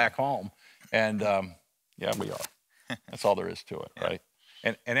 so I'm back home, and yeah, we are. That's all there is to it, right?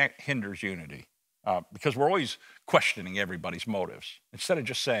 And that hinders unity because we're always questioning everybody's motives instead of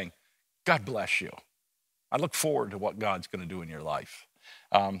just saying, "God bless you. I look forward to what God's going to do in your life."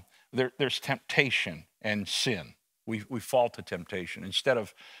 There's temptation and sin. We fall to temptation instead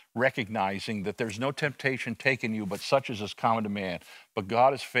of recognizing that there's no temptation taken you, but such as is common to man. But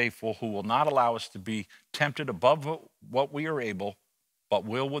God is faithful, who will not allow us to be tempted above what we are able, but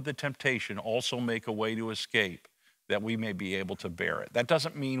will with the temptation also make a way to escape, that we may be able to bear it. That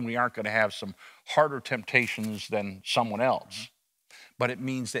doesn't mean we aren't going to have some harder temptations than someone else, but it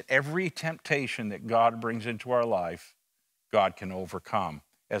means that every temptation that God brings into our life, God can overcome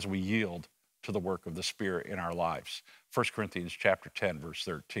as we yield to the work of the Spirit in our lives. 1 Corinthians chapter 10, verse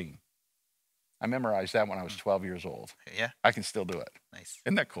 13. I memorized that when I was 12 years old. Yeah. I can still do it. Nice.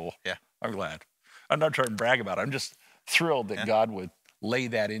 Isn't that cool? Yeah. I'm glad. I'm not trying to brag about it. I'm just thrilled that God would lay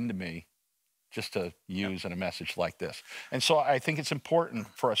that into me just to use in a message like this. And so I think it's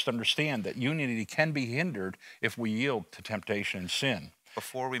important for us to understand that unity can be hindered if we yield to temptation and sin.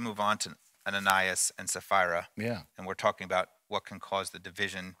 Before we move on to Ananias and Sapphira, and we're talking about what can cause the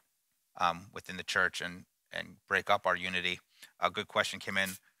division within the church and break up our unity, a good question came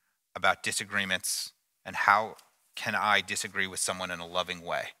in about disagreements and how can I disagree with someone in a loving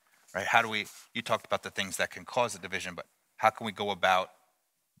way, right? How do we, you talked about the things that can cause the division, but how can we go about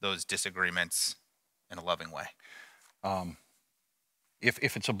those disagreements in a loving way?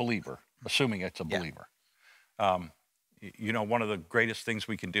 If it's a believer, assuming it's a believer, you know, one of the greatest things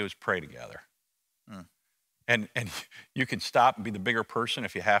we can do is pray together. And you can stop and be the bigger person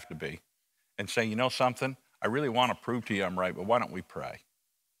if you have to be and say, you know something, I really want to prove to you I'm right, but why don't we pray?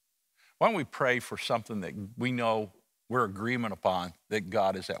 Why don't we pray for something that we know we're agreement upon that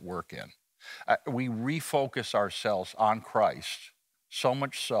God is at work in? We refocus ourselves on Christ, so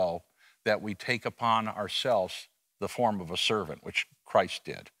much so that we take upon ourselves the form of a servant, which Christ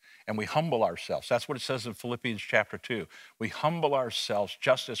did. And we humble ourselves. That's what it says in Philippians chapter 2. We humble ourselves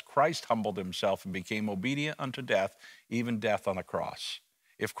just as Christ humbled himself and became obedient unto death, even death on the cross.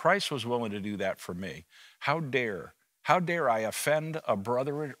 If Christ was willing to do that for me, how dare I offend a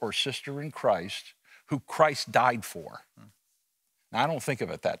brother or sister in Christ who Christ died for? Now, I don't think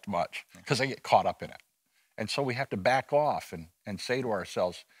of it that much because I get caught up in it. And so we have to back off and say to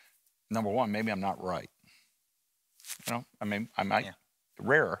ourselves, number one, maybe I'm not right. You know, I mean, I might,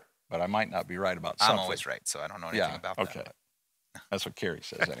 rare, but I might not be right about something. I'm always right, so I don't know anything about that. Okay. That's what Carrie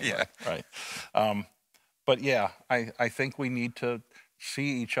says anyway, right? But yeah, I think we need to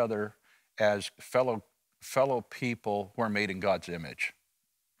see each other as fellow people who are made in God's image.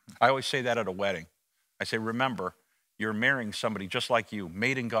 I always say that at a wedding. I say, remember, you're marrying somebody just like you,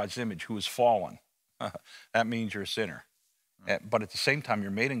 made in God's image, who is fallen. That means you're a sinner. But at the same time,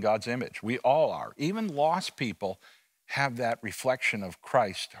 you're made in God's image. We all are. Even lost people have that reflection of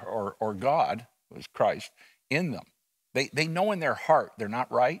Christ or God, who is Christ, in them. They know in their heart they're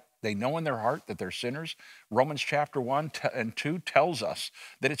not right. They know in their heart that they're sinners. Romans chapter 1 and 2 tells us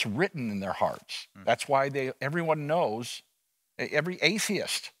that it's written in their hearts. That's why everyone knows, every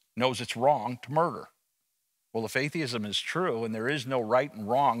atheist knows it's wrong to murder. Well, if atheism is true and there is no right and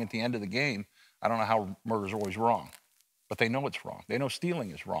wrong at the end of the game, I don't know how murder is always wrong. But they know it's wrong. They know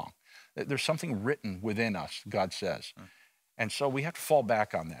stealing is wrong. There's something written within us, God says. And so we have to fall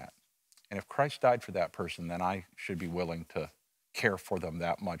back on that. And if Christ died for that person, then I should be willing to care for them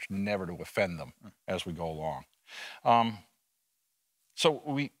that much, never to offend them as we go along. So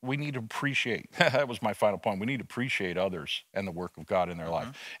we need to appreciate, that was my final point, we need to appreciate others and the work of God in their life.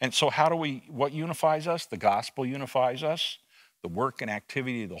 And so what unifies us? The gospel unifies us. The work and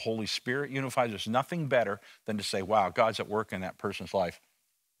activity of the Holy Spirit unifies us. Nothing better than to say, wow, God's at work in that person's life.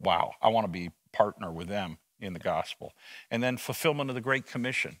 Wow, I want to be partner with them in the gospel. And then fulfillment of the Great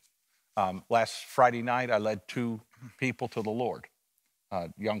Commission. Last Friday night, I led 2 people to the Lord,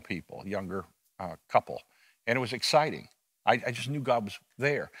 young people, younger couple. And it was exciting. I just knew God was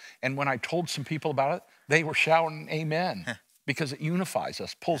there. And when I told some people about it, they were shouting amen because it unifies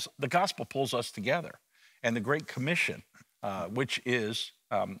us. The gospel pulls us together. And the Great Commission, which is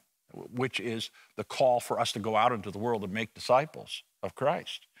the call for us to go out into the world and make disciples of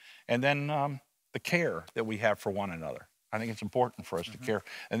Christ. And then the care that we have for one another. I think it's important for us to care.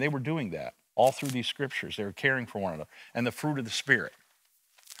 And they were doing that all through these scriptures. They were caring for one another. And the fruit of the Spirit: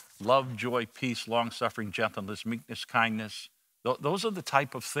 love, joy, peace, long-suffering, gentleness, meekness, kindness. Those are the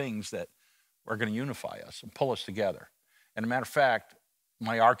type of things that are going to unify us and pull us together. And a matter of fact,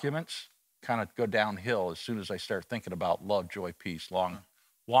 my arguments kind of go downhill as soon as I start thinking about love, joy, peace,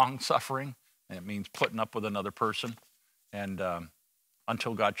 long-suffering. And it means putting up with another person and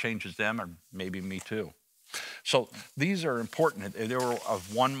until God changes them, or maybe me too. So these are important. They were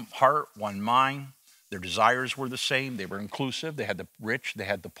of one heart, one mind. Their desires were the same. They were inclusive. They had the rich. They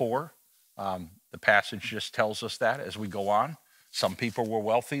had the poor. The passage just tells us that as we go on. Some people were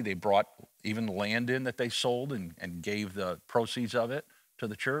wealthy. They brought even land in that they sold and gave the proceeds of it to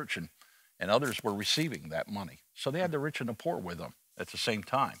the church. And others were receiving that money. So they had the rich and the poor with them at the same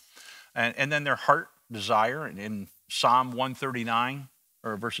time. And then their heart desire, and in Psalm 139,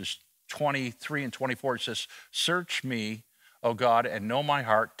 or verses 23 and 24, it says, "Search me, O God, and know my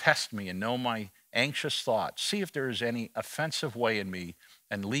heart. Test me and know my anxious thoughts. See if there is any offensive way in me,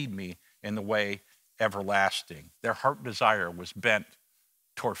 and lead me in the way everlasting." Their heart desire was bent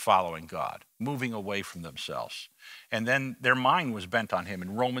toward following God, moving away from themselves. And then their mind was bent on him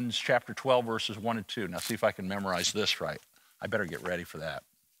in Romans chapter 12, verses 1 and 2. Now see if I can memorize this right. I better get ready for that.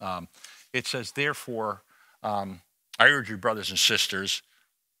 It says, "Therefore, I urge you, brothers and sisters,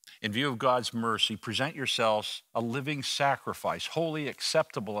 in view of God's mercy, present yourselves a living sacrifice, wholly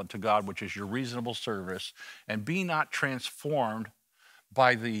acceptable unto God, which is your reasonable service, and be not transformed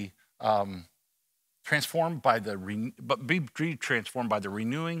by the be transformed by the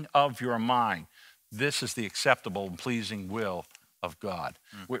renewing of your mind. This is the acceptable and pleasing will of God."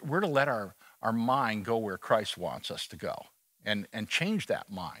 We're to let our mind go where Christ wants us to go, and change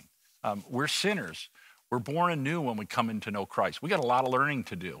that mind. We're sinners. We're born anew when we come in to know Christ. We got a lot of learning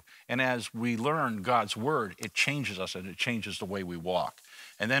to do. And as we learn God's word, it changes us and it changes the way we walk.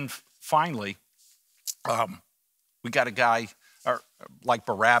 And then finally, we got a guy like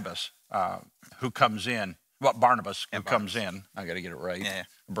Barabbas who comes in. Well, Barnabas who comes in. I got to get it right. Yeah.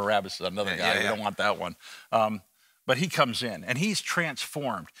 Barabbas is another guy. We don't want that one. But he comes in and he's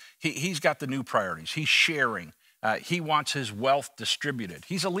transformed. He's got the new priorities. He's sharing. He wants his wealth distributed.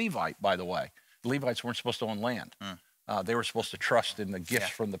 He's a Levite, by the way. The Levites weren't supposed to own land. They were supposed to trust in the gifts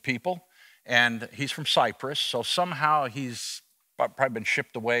from the people. And he's from Cyprus, so somehow he's probably been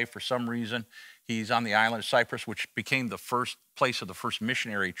shipped away for some reason. He's on the island of Cyprus, which became the first place of the first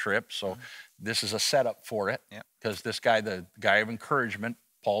missionary trip. So this is a setup for it, because this guy, the guy of encouragement,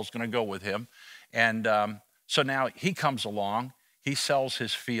 Paul's going to go with him. And so now he comes along. He sells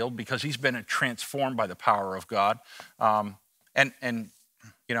his field because he's been transformed by the power of God. And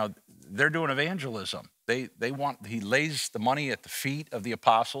you know, they're doing evangelism. He lays the money at the feet of the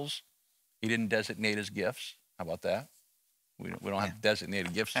apostles. He didn't designate his gifts. How about that? We don't have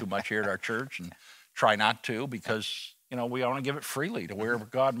designated gifts too much here at our church, and try not to, because, you know, we want to give it freely to wherever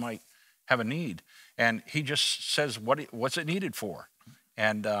God might have a need. And he just says, what's it needed for?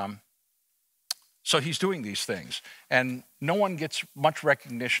 And so he's doing these things. And no one gets much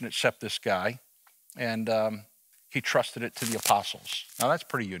recognition except this guy. And he trusted it to the apostles. Now, that's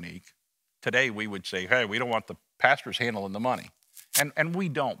pretty unique. Today, we would say, hey, we don't want the pastors handling the money. And we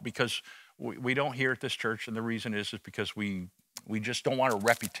don't, because we don't here at this church, and the reason is because we just don't want a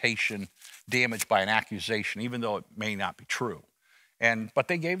reputation damaged by an accusation, even though it may not be true. But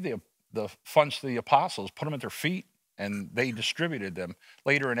they gave the funds to the apostles, put them at their feet, and they distributed them.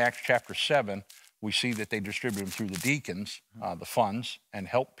 Later in Acts chapter 7, we see that they distributed them through the deacons, the funds, and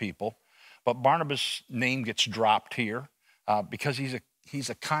helped people. But Barnabas' name gets dropped here because he's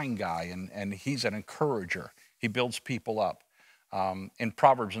a kind guy, and he's an encourager. He builds people up. In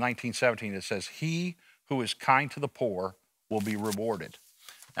Proverbs 19:17, it says, "He who is kind to the poor will be rewarded."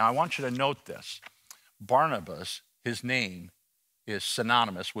 Now, I want you to note this. Barnabas, his name is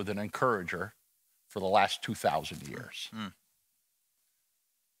synonymous with an encourager for the last 2,000 years.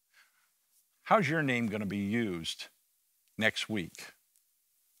 How's your name going to be used next week,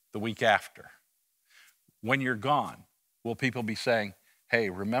 the week after? When you're gone, will people be saying, hey,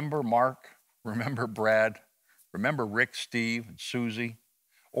 remember Mark, remember Brad, remember Rick, Steve, and Susie?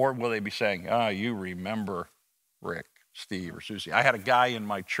 Or will they be saying, you remember Rick, Steve, or Susie? I had a guy in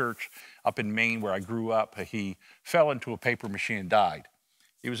my church up in Maine where I grew up. He fell into a paper machine and died.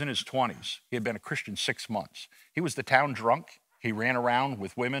 He was in his 20s. He had been a Christian 6 months. He was the town drunk. He ran around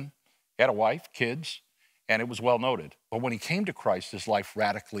with women, had a wife, kids, and it was well noted. But when he came to Christ, his life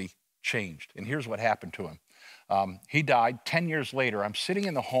radically changed. And here's what happened to him. He died 10 years later. I'm sitting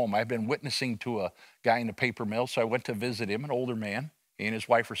in the home. I've been witnessing to a guy in the paper mill, so I went to visit him, an older man. He and his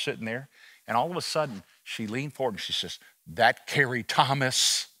wife were sitting there. And all of a sudden, she leaned forward and she says, "That Carrie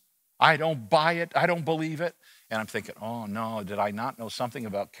Thomas, I don't buy it. I don't believe it." And I'm thinking, oh no, did I not know something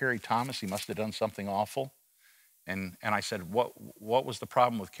about Carrie Thomas? He must have done something awful. And I said, what was the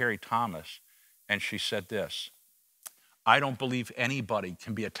problem with Carrie Thomas? And she said this: "I don't believe anybody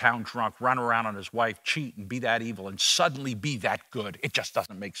can be a town drunk, run around on his wife, cheat, and be that evil, and suddenly be that good. It just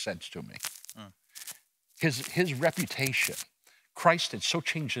doesn't make sense to me." His reputation, Christ had so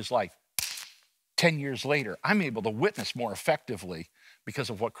changed his life. 10 years later, I'm able to witness more effectively because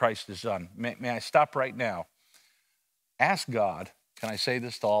of what Christ has done. May I stop right now? Ask God, can I say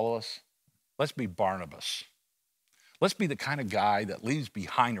this to all of us? Let's be Barnabas. Let's be the kind of guy that leaves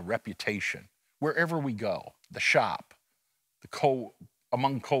behind a reputation wherever we go, the shop,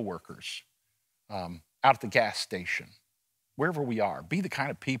 among coworkers, out at the gas station, wherever we are. Be the kind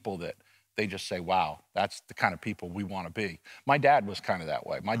of people that they just say, wow, that's the kind of people we want to be. My dad was kind of that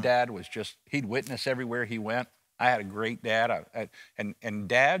way. My dad was just, he'd witness everywhere he went. I had a great dad. And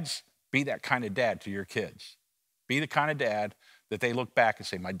dads, be that kind of dad to your kids. Be the kind of dad that they look back and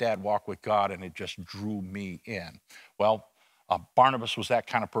say, my dad walked with God and it just drew me in. Well, Barnabas was that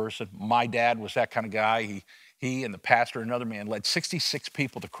kind of person. My dad was that kind of guy. He and the pastor, another man, led 66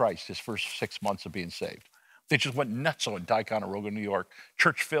 people to Christ his first 6 months of being saved. They just went nuts in Ticonderoga, New York.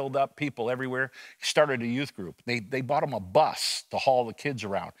 Church filled up, people everywhere. He started a youth group. They bought him a bus to haul the kids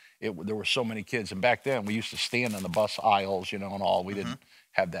around. There were so many kids. And back then, we used to stand in the bus aisles, and all. We didn't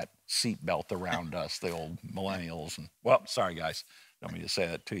have that seat belt around us, the old millennials. And well, sorry, guys. Don't mean to say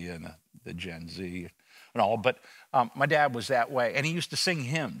that to you and the Gen Z and all. But my dad was that way. And he used to sing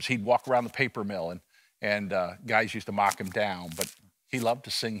hymns. He'd walk around the paper mill, and guys used to mock him down. But he loved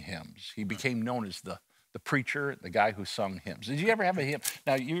to sing hymns. He became known as the preacher, the guy who sung hymns. Did you ever have a hymn?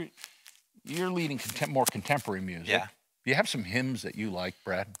 Now, you're leading more contemporary music. Yeah. Do you have some hymns that you like,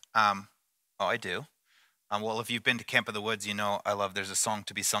 Brad? Oh, I do. Well, if you've been to Camp of the Woods, I love There's a Song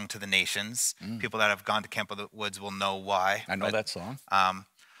to Be Sung to the Nations. People that have gone to Camp of the Woods will know why. I know that song.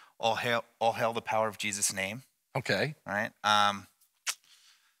 All hail the power of Jesus' name. Okay. All right.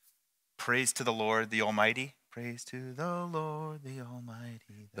 Praise to the Lord, the Almighty. Praise to the Lord, the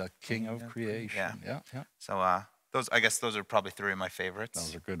Almighty. The King of creation. Yeah. So I guess those are probably three of my favorites.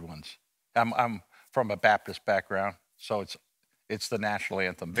 Those are good ones. I'm from a Baptist background, so it's the national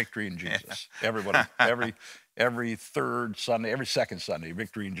anthem, Victory in Jesus. Everybody, every third Sunday, every second Sunday,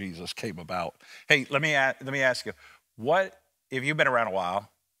 Victory in Jesus came about. Hey, let me ask you, what, if you've been around a while,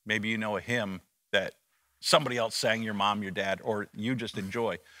 maybe you know a hymn that somebody else sang, your mom, your dad, or you just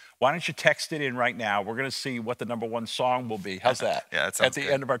enjoy. Why don't you text it in right now? We're going to see what the #1 song will be. How's that? Yeah, that sounds At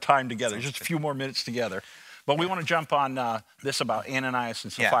the end of our time together, just a few more minutes together. But we want to jump on this about Ananias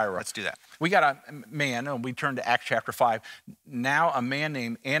and Sapphira. Yeah, let's do that. We got a man, and we turn to Acts chapter 5. Now a man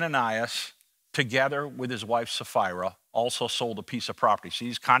named Ananias, together with his wife Sapphira, also sold a piece of property. So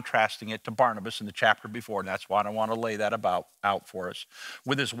he's contrasting it to Barnabas in the chapter before, and that's why I want to lay that out for us.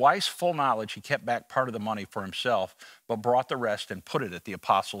 With his wife's full knowledge, he kept back part of the money for himself, but brought the rest and put it at the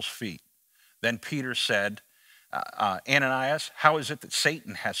apostles' feet. Then Peter said, Ananias, how is it that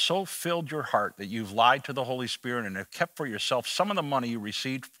Satan has so filled your heart that you've lied to the Holy Spirit and have kept for yourself some of the money you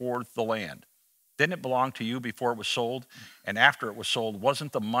received for the land? Didn't it belong to you before it was sold? And after it was sold,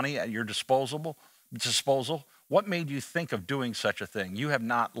 wasn't the money at your disposal? What made you think of doing such a thing? You have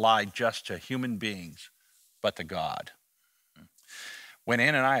not lied just to human beings, but to God. When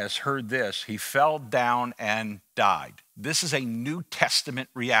Ananias heard this, he fell down and died. This is a New Testament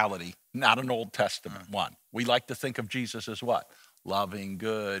reality, not an Old Testament one. We like to think of Jesus as what? Loving,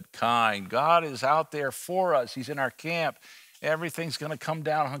 good, kind. God is out there for us. He's in our camp. Everything's going to come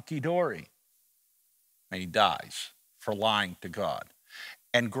down hunky-dory. And he dies for lying to God.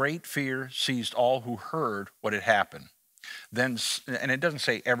 And great fear seized all who heard what had happened. Then, and it doesn't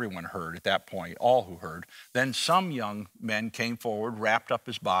say everyone heard at that point, all who heard. Then some young men came forward, wrapped up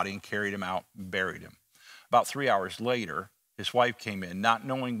his body, and carried him out and buried him. About 3 hours later, his wife came in, not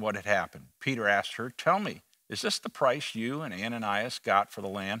knowing what had happened. Peter asked her, tell me, is this the price you and Ananias got for the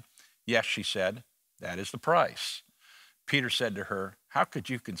land? Yes, she said, that is the price. Peter said to her, how could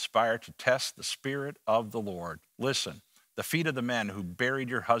you conspire to test the Spirit of the Lord? Listen, the feet of the men who buried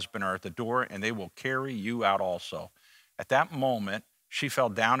your husband are at the door, and they will carry you out also. At that moment, she fell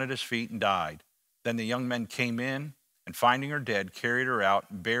down at his feet and died. Then the young men came in and finding her dead, carried her out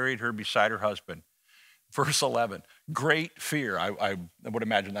and buried her beside her husband. Verse 11, great fear, I would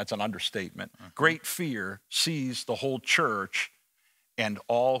imagine that's an understatement. Great fear seized the whole church and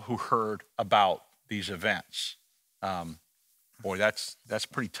all who heard about these events. Boy, that's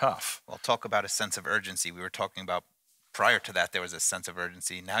pretty tough. Well, talk about a sense of urgency. We were talking about prior to that, there was a sense of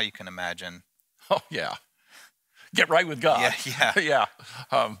urgency. Now you can imagine. Oh, yeah. Get right with God. Yeah. Yeah.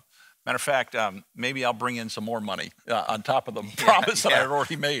 Matter of fact, maybe I'll bring in some more money on top of the promise that I had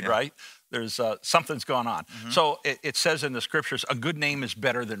already made, right? There's something's going on. So it says in the scriptures, a good name is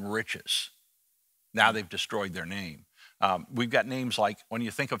better than riches. Now they've destroyed their name. We've got names like, when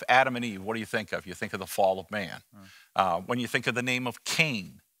you think of Adam and Eve, what do you think of? You think of the fall of man. When you think of the name of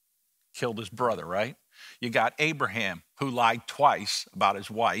Cain, killed his brother, right? You got Abraham, who lied twice about his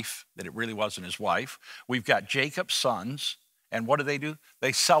wife, that it really wasn't his wife. We've got Jacob's sons, and what do?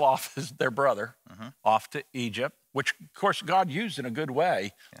 They sell off their brother off to Egypt, which, of course, God used in a good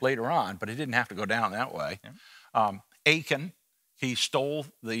way later on, but it didn't have to go down that way. Achan, he stole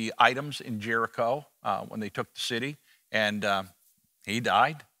the items in Jericho when they took the city, and he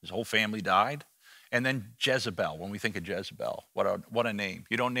died. His whole family died. And then Jezebel, when we think of Jezebel, what a name.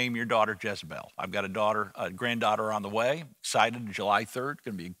 You don't name your daughter Jezebel. I've got a granddaughter on the way, excited, July 3rd,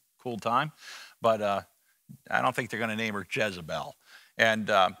 going to be a cool time. But I don't think they're going to name her Jezebel. And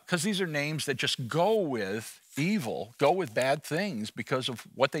because these are names that just go with evil, go with bad things because of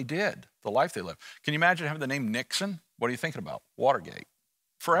what they did, the life they lived. Can you imagine having the name Nixon? What are you thinking about? Watergate.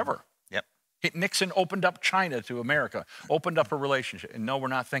 Forever. Yep. Nixon opened up China to America, opened up a relationship. And no, we're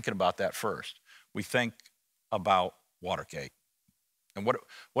not thinking about that first. We think about Watergate. And what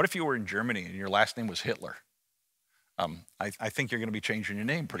if you were in Germany and your last name was Hitler? I think you're going to be changing your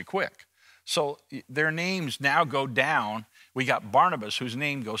name pretty quick. So their names now go down. We got Barnabas, whose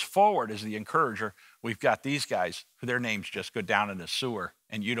name goes forward as the encourager. We've got these guys, who their names just go down in the sewer,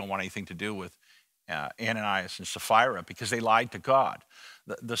 and you don't want anything to do with Ananias and Sapphira because they lied to God.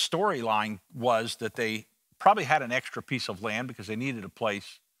 The storyline was that they probably had an extra piece of land because they needed a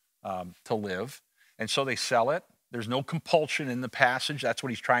place to live. And so they sell it. There's no compulsion in the passage. That's what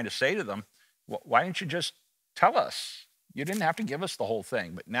he's trying to say to them. Why didn't you just tell us? You didn't have to give us the whole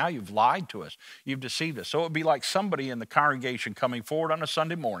thing, but now you've lied to us. You've deceived us. So it would be like somebody in the congregation coming forward on a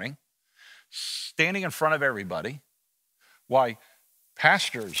Sunday morning, standing in front of everybody. Why,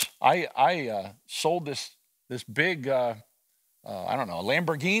 pastors, I sold this big, I don't know, a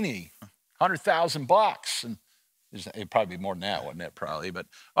Lamborghini, $100,000, and it'd probably be more than that, wouldn't it, probably? But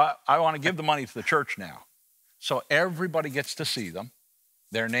I want to give the money to the church now. So everybody gets to see them.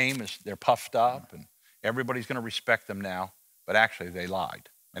 Their name is, they're puffed up, and everybody's going to respect them now. But actually, they lied.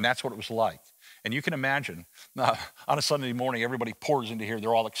 And that's what it was like. And you can imagine, on a Sunday morning, everybody pours into here.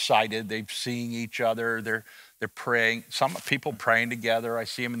 They're all excited. They're seeing each other. They're praying. Some people praying together. I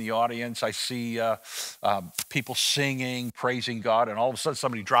see them in the audience. I see people singing, praising God. And all of a sudden,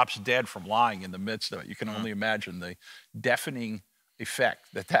 somebody drops dead from lying in the midst of it. You can only imagine the deafening effect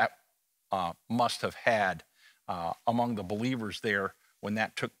that must have had among the believers there when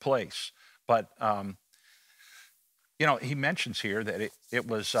that took place. But, you know, he mentions here that it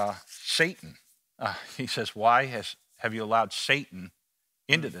was Satan. He says, why have you allowed Satan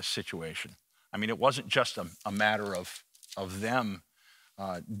into this situation? I mean, it wasn't just a matter of them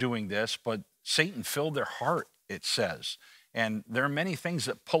doing this, but Satan filled their heart, it says. And there are many things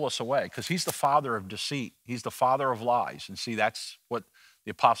that pull us away because he's the father of deceit. He's the father of lies. And see, that's what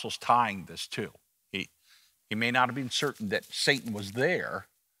the apostle's tying this to. He may not have been certain that Satan was there,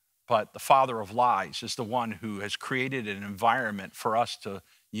 but the father of lies is the one who has created an environment for us to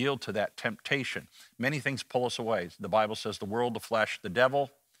yield to that temptation. Many things pull us away. The Bible says the world, the flesh, the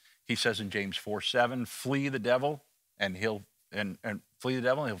devil. He says in James 4:7, flee the devil, and he'll flee the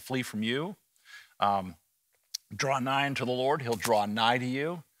devil, and he'll flee from you. Draw nigh unto the Lord, he'll draw nigh to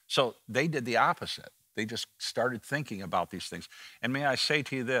you. So they did the opposite. They just started thinking about these things. And may I say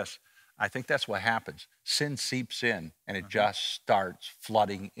to you this, I think that's what happens. Sin seeps in, and it just starts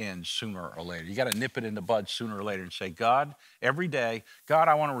flooding in sooner or later. You got to nip it in the bud sooner or later and say, God, every day, God,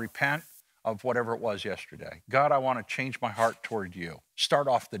 I want to repent of whatever it was yesterday. God, I want to change my heart toward you. Start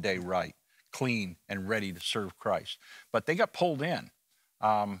off the day right, clean, and ready to serve Christ. But they got pulled in.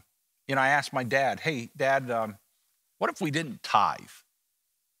 You know, I asked my dad, hey, Dad, what if we didn't tithe?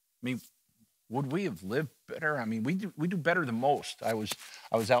 I mean, would we have lived better? I mean, we do better than most. I was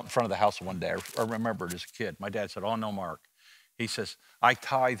out in front of the house one day. I remember it as a kid. My dad said, oh, no, Mark. He says, I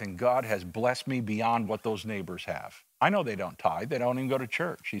tithe, and God has blessed me beyond what those neighbors have. I know they don't tithe. They don't even go to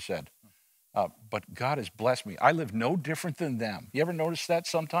church, he said. but God has blessed me. I live no different than them. You ever notice that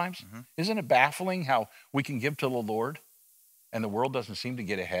sometimes? Isn't it baffling how we can give to the Lord and the world doesn't seem to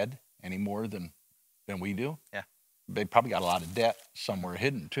get ahead any more than we do? Yeah. They probably got a lot of debt somewhere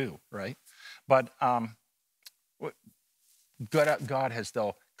hidden too, right? But God has,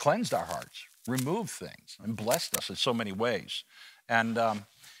 though, cleansed our hearts, removed things, and blessed us in so many ways. And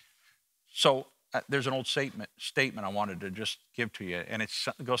so there's an old statement I wanted to just give to you, and it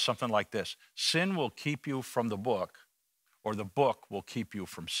goes something like this. Sin will keep you from the book, or the book will keep you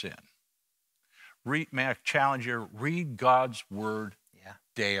from sin. May I challenge you, read God's word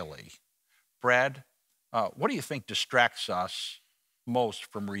daily. Brad, what do you think distracts us most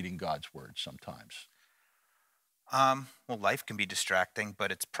from reading God's word sometimes? Well, life can be distracting,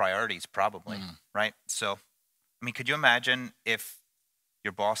 but it's priorities probably, right? So, I mean, could you imagine if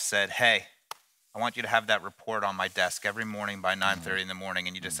your boss said, hey, I want you to have that report on my desk every morning by 9:30 in the morning,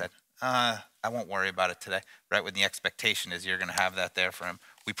 and you just said, I won't worry about it today, right? When the expectation is you're going to have that there for him.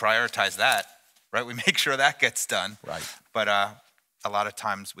 We prioritize that, right? We make sure that gets done. Right. But a lot of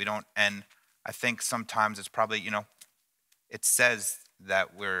times we don't. And I think sometimes it's probably, it says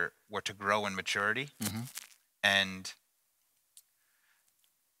that we're to grow in maturity. And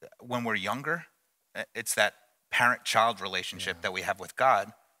when we're younger, it's that parent-child relationship that we have with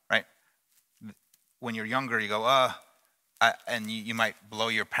God, right? When you're younger, you go, and you might blow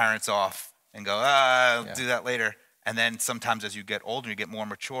your parents off and go, I'll do that later. And then sometimes as you get older, you get more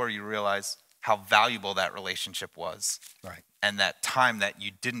mature, you realize how valuable that relationship was. Right. And that time that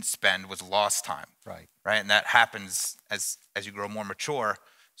you didn't spend was lost time. Right. Right. And that happens as you grow more mature.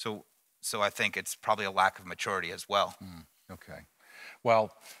 So I think it's probably a lack of maturity as well. Okay.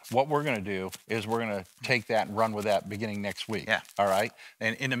 Well, what we're going to do is we're going to take that and run with that beginning next week. Yeah. All right.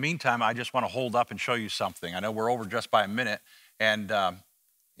 And in the meantime, I just want to hold up and show you something. I know we're over just by a minute, and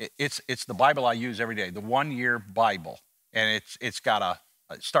it's the Bible I use every day, the 1-year Bible, and it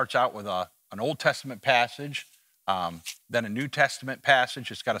starts out with an Old Testament passage, then a New Testament passage.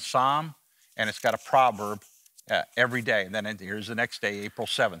 It's got a Psalm, and it's got a proverb. Every day. And then here's the next day, April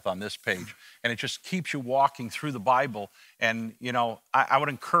 7th on this page. And it just keeps you walking through the Bible. And, I would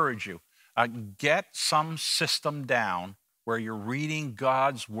encourage you, get some system down where you're reading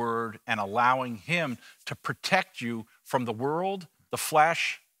God's word and allowing him to protect you from the world, the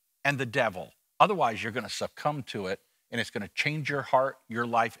flesh, and the devil. Otherwise, you're going to succumb to it, and it's going to change your heart, your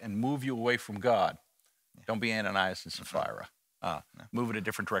life, and move you away from God. Don't be Ananias and Sapphira. Move in a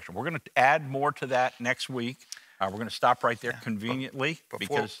different direction. We're going to add more to that next week. We're going to stop right there conveniently.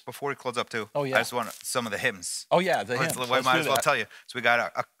 Before we close up too, I just want some of the hymns. Oh yeah, the hymns. I might as well tell you. So we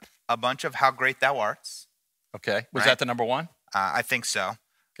got a bunch of How Great Thou Art. Okay. Was that the number one? I think so.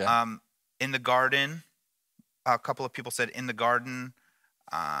 Okay. In the Garden, a couple of people said, in the garden,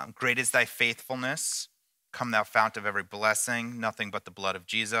 great is thy faithfulness. Come thou fount of every blessing, nothing but the blood of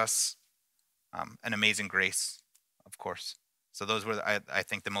Jesus. An Amazing Grace, of course. So those were, I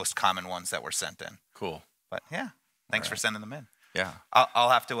think, the most common ones that were sent in. Cool. But yeah, thanks for sending them in. Yeah. I'll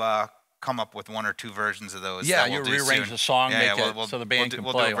have to come up with 1 or 2 versions of those. Yeah, you'll rearrange the song, make it so the band can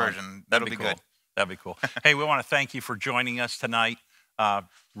play. We'll do a version. That'll be good. That'd be cool. Hey, we want to thank you for joining us tonight.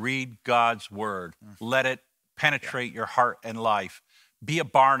 Read God's word. Let it penetrate your heart and life. Be a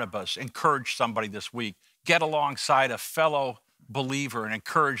Barnabas. Encourage somebody this week. Get alongside a fellow believer and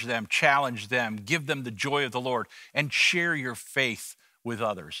encourage them, challenge them, give them the joy of the Lord, and share your faith with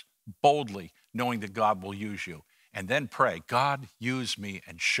others boldly, knowing that God will use you. And then pray, God, use me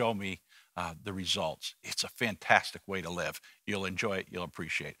and show me the results. It's a fantastic way to live. You'll enjoy it. You'll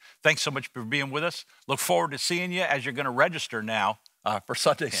appreciate it. Thanks so much for being with us. Look forward to seeing you as you're going to register now for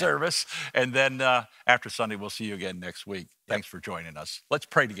Sunday service. And then after Sunday, we'll see you again next week. Thanks for joining us. Let's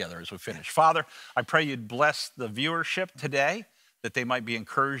pray together as we finish. Father, I pray you'd bless the viewership today, that they might be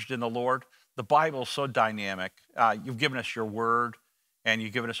encouraged in the Lord. The Bible is so dynamic. You've given us your word, and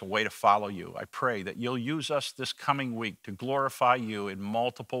you've given us a way to follow you. I pray that you'll use us this coming week to glorify you in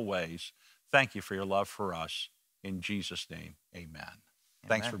multiple ways. Thank you for your love for us. In Jesus' name, amen.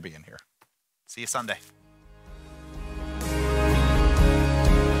 Thanks for being here. See you Sunday.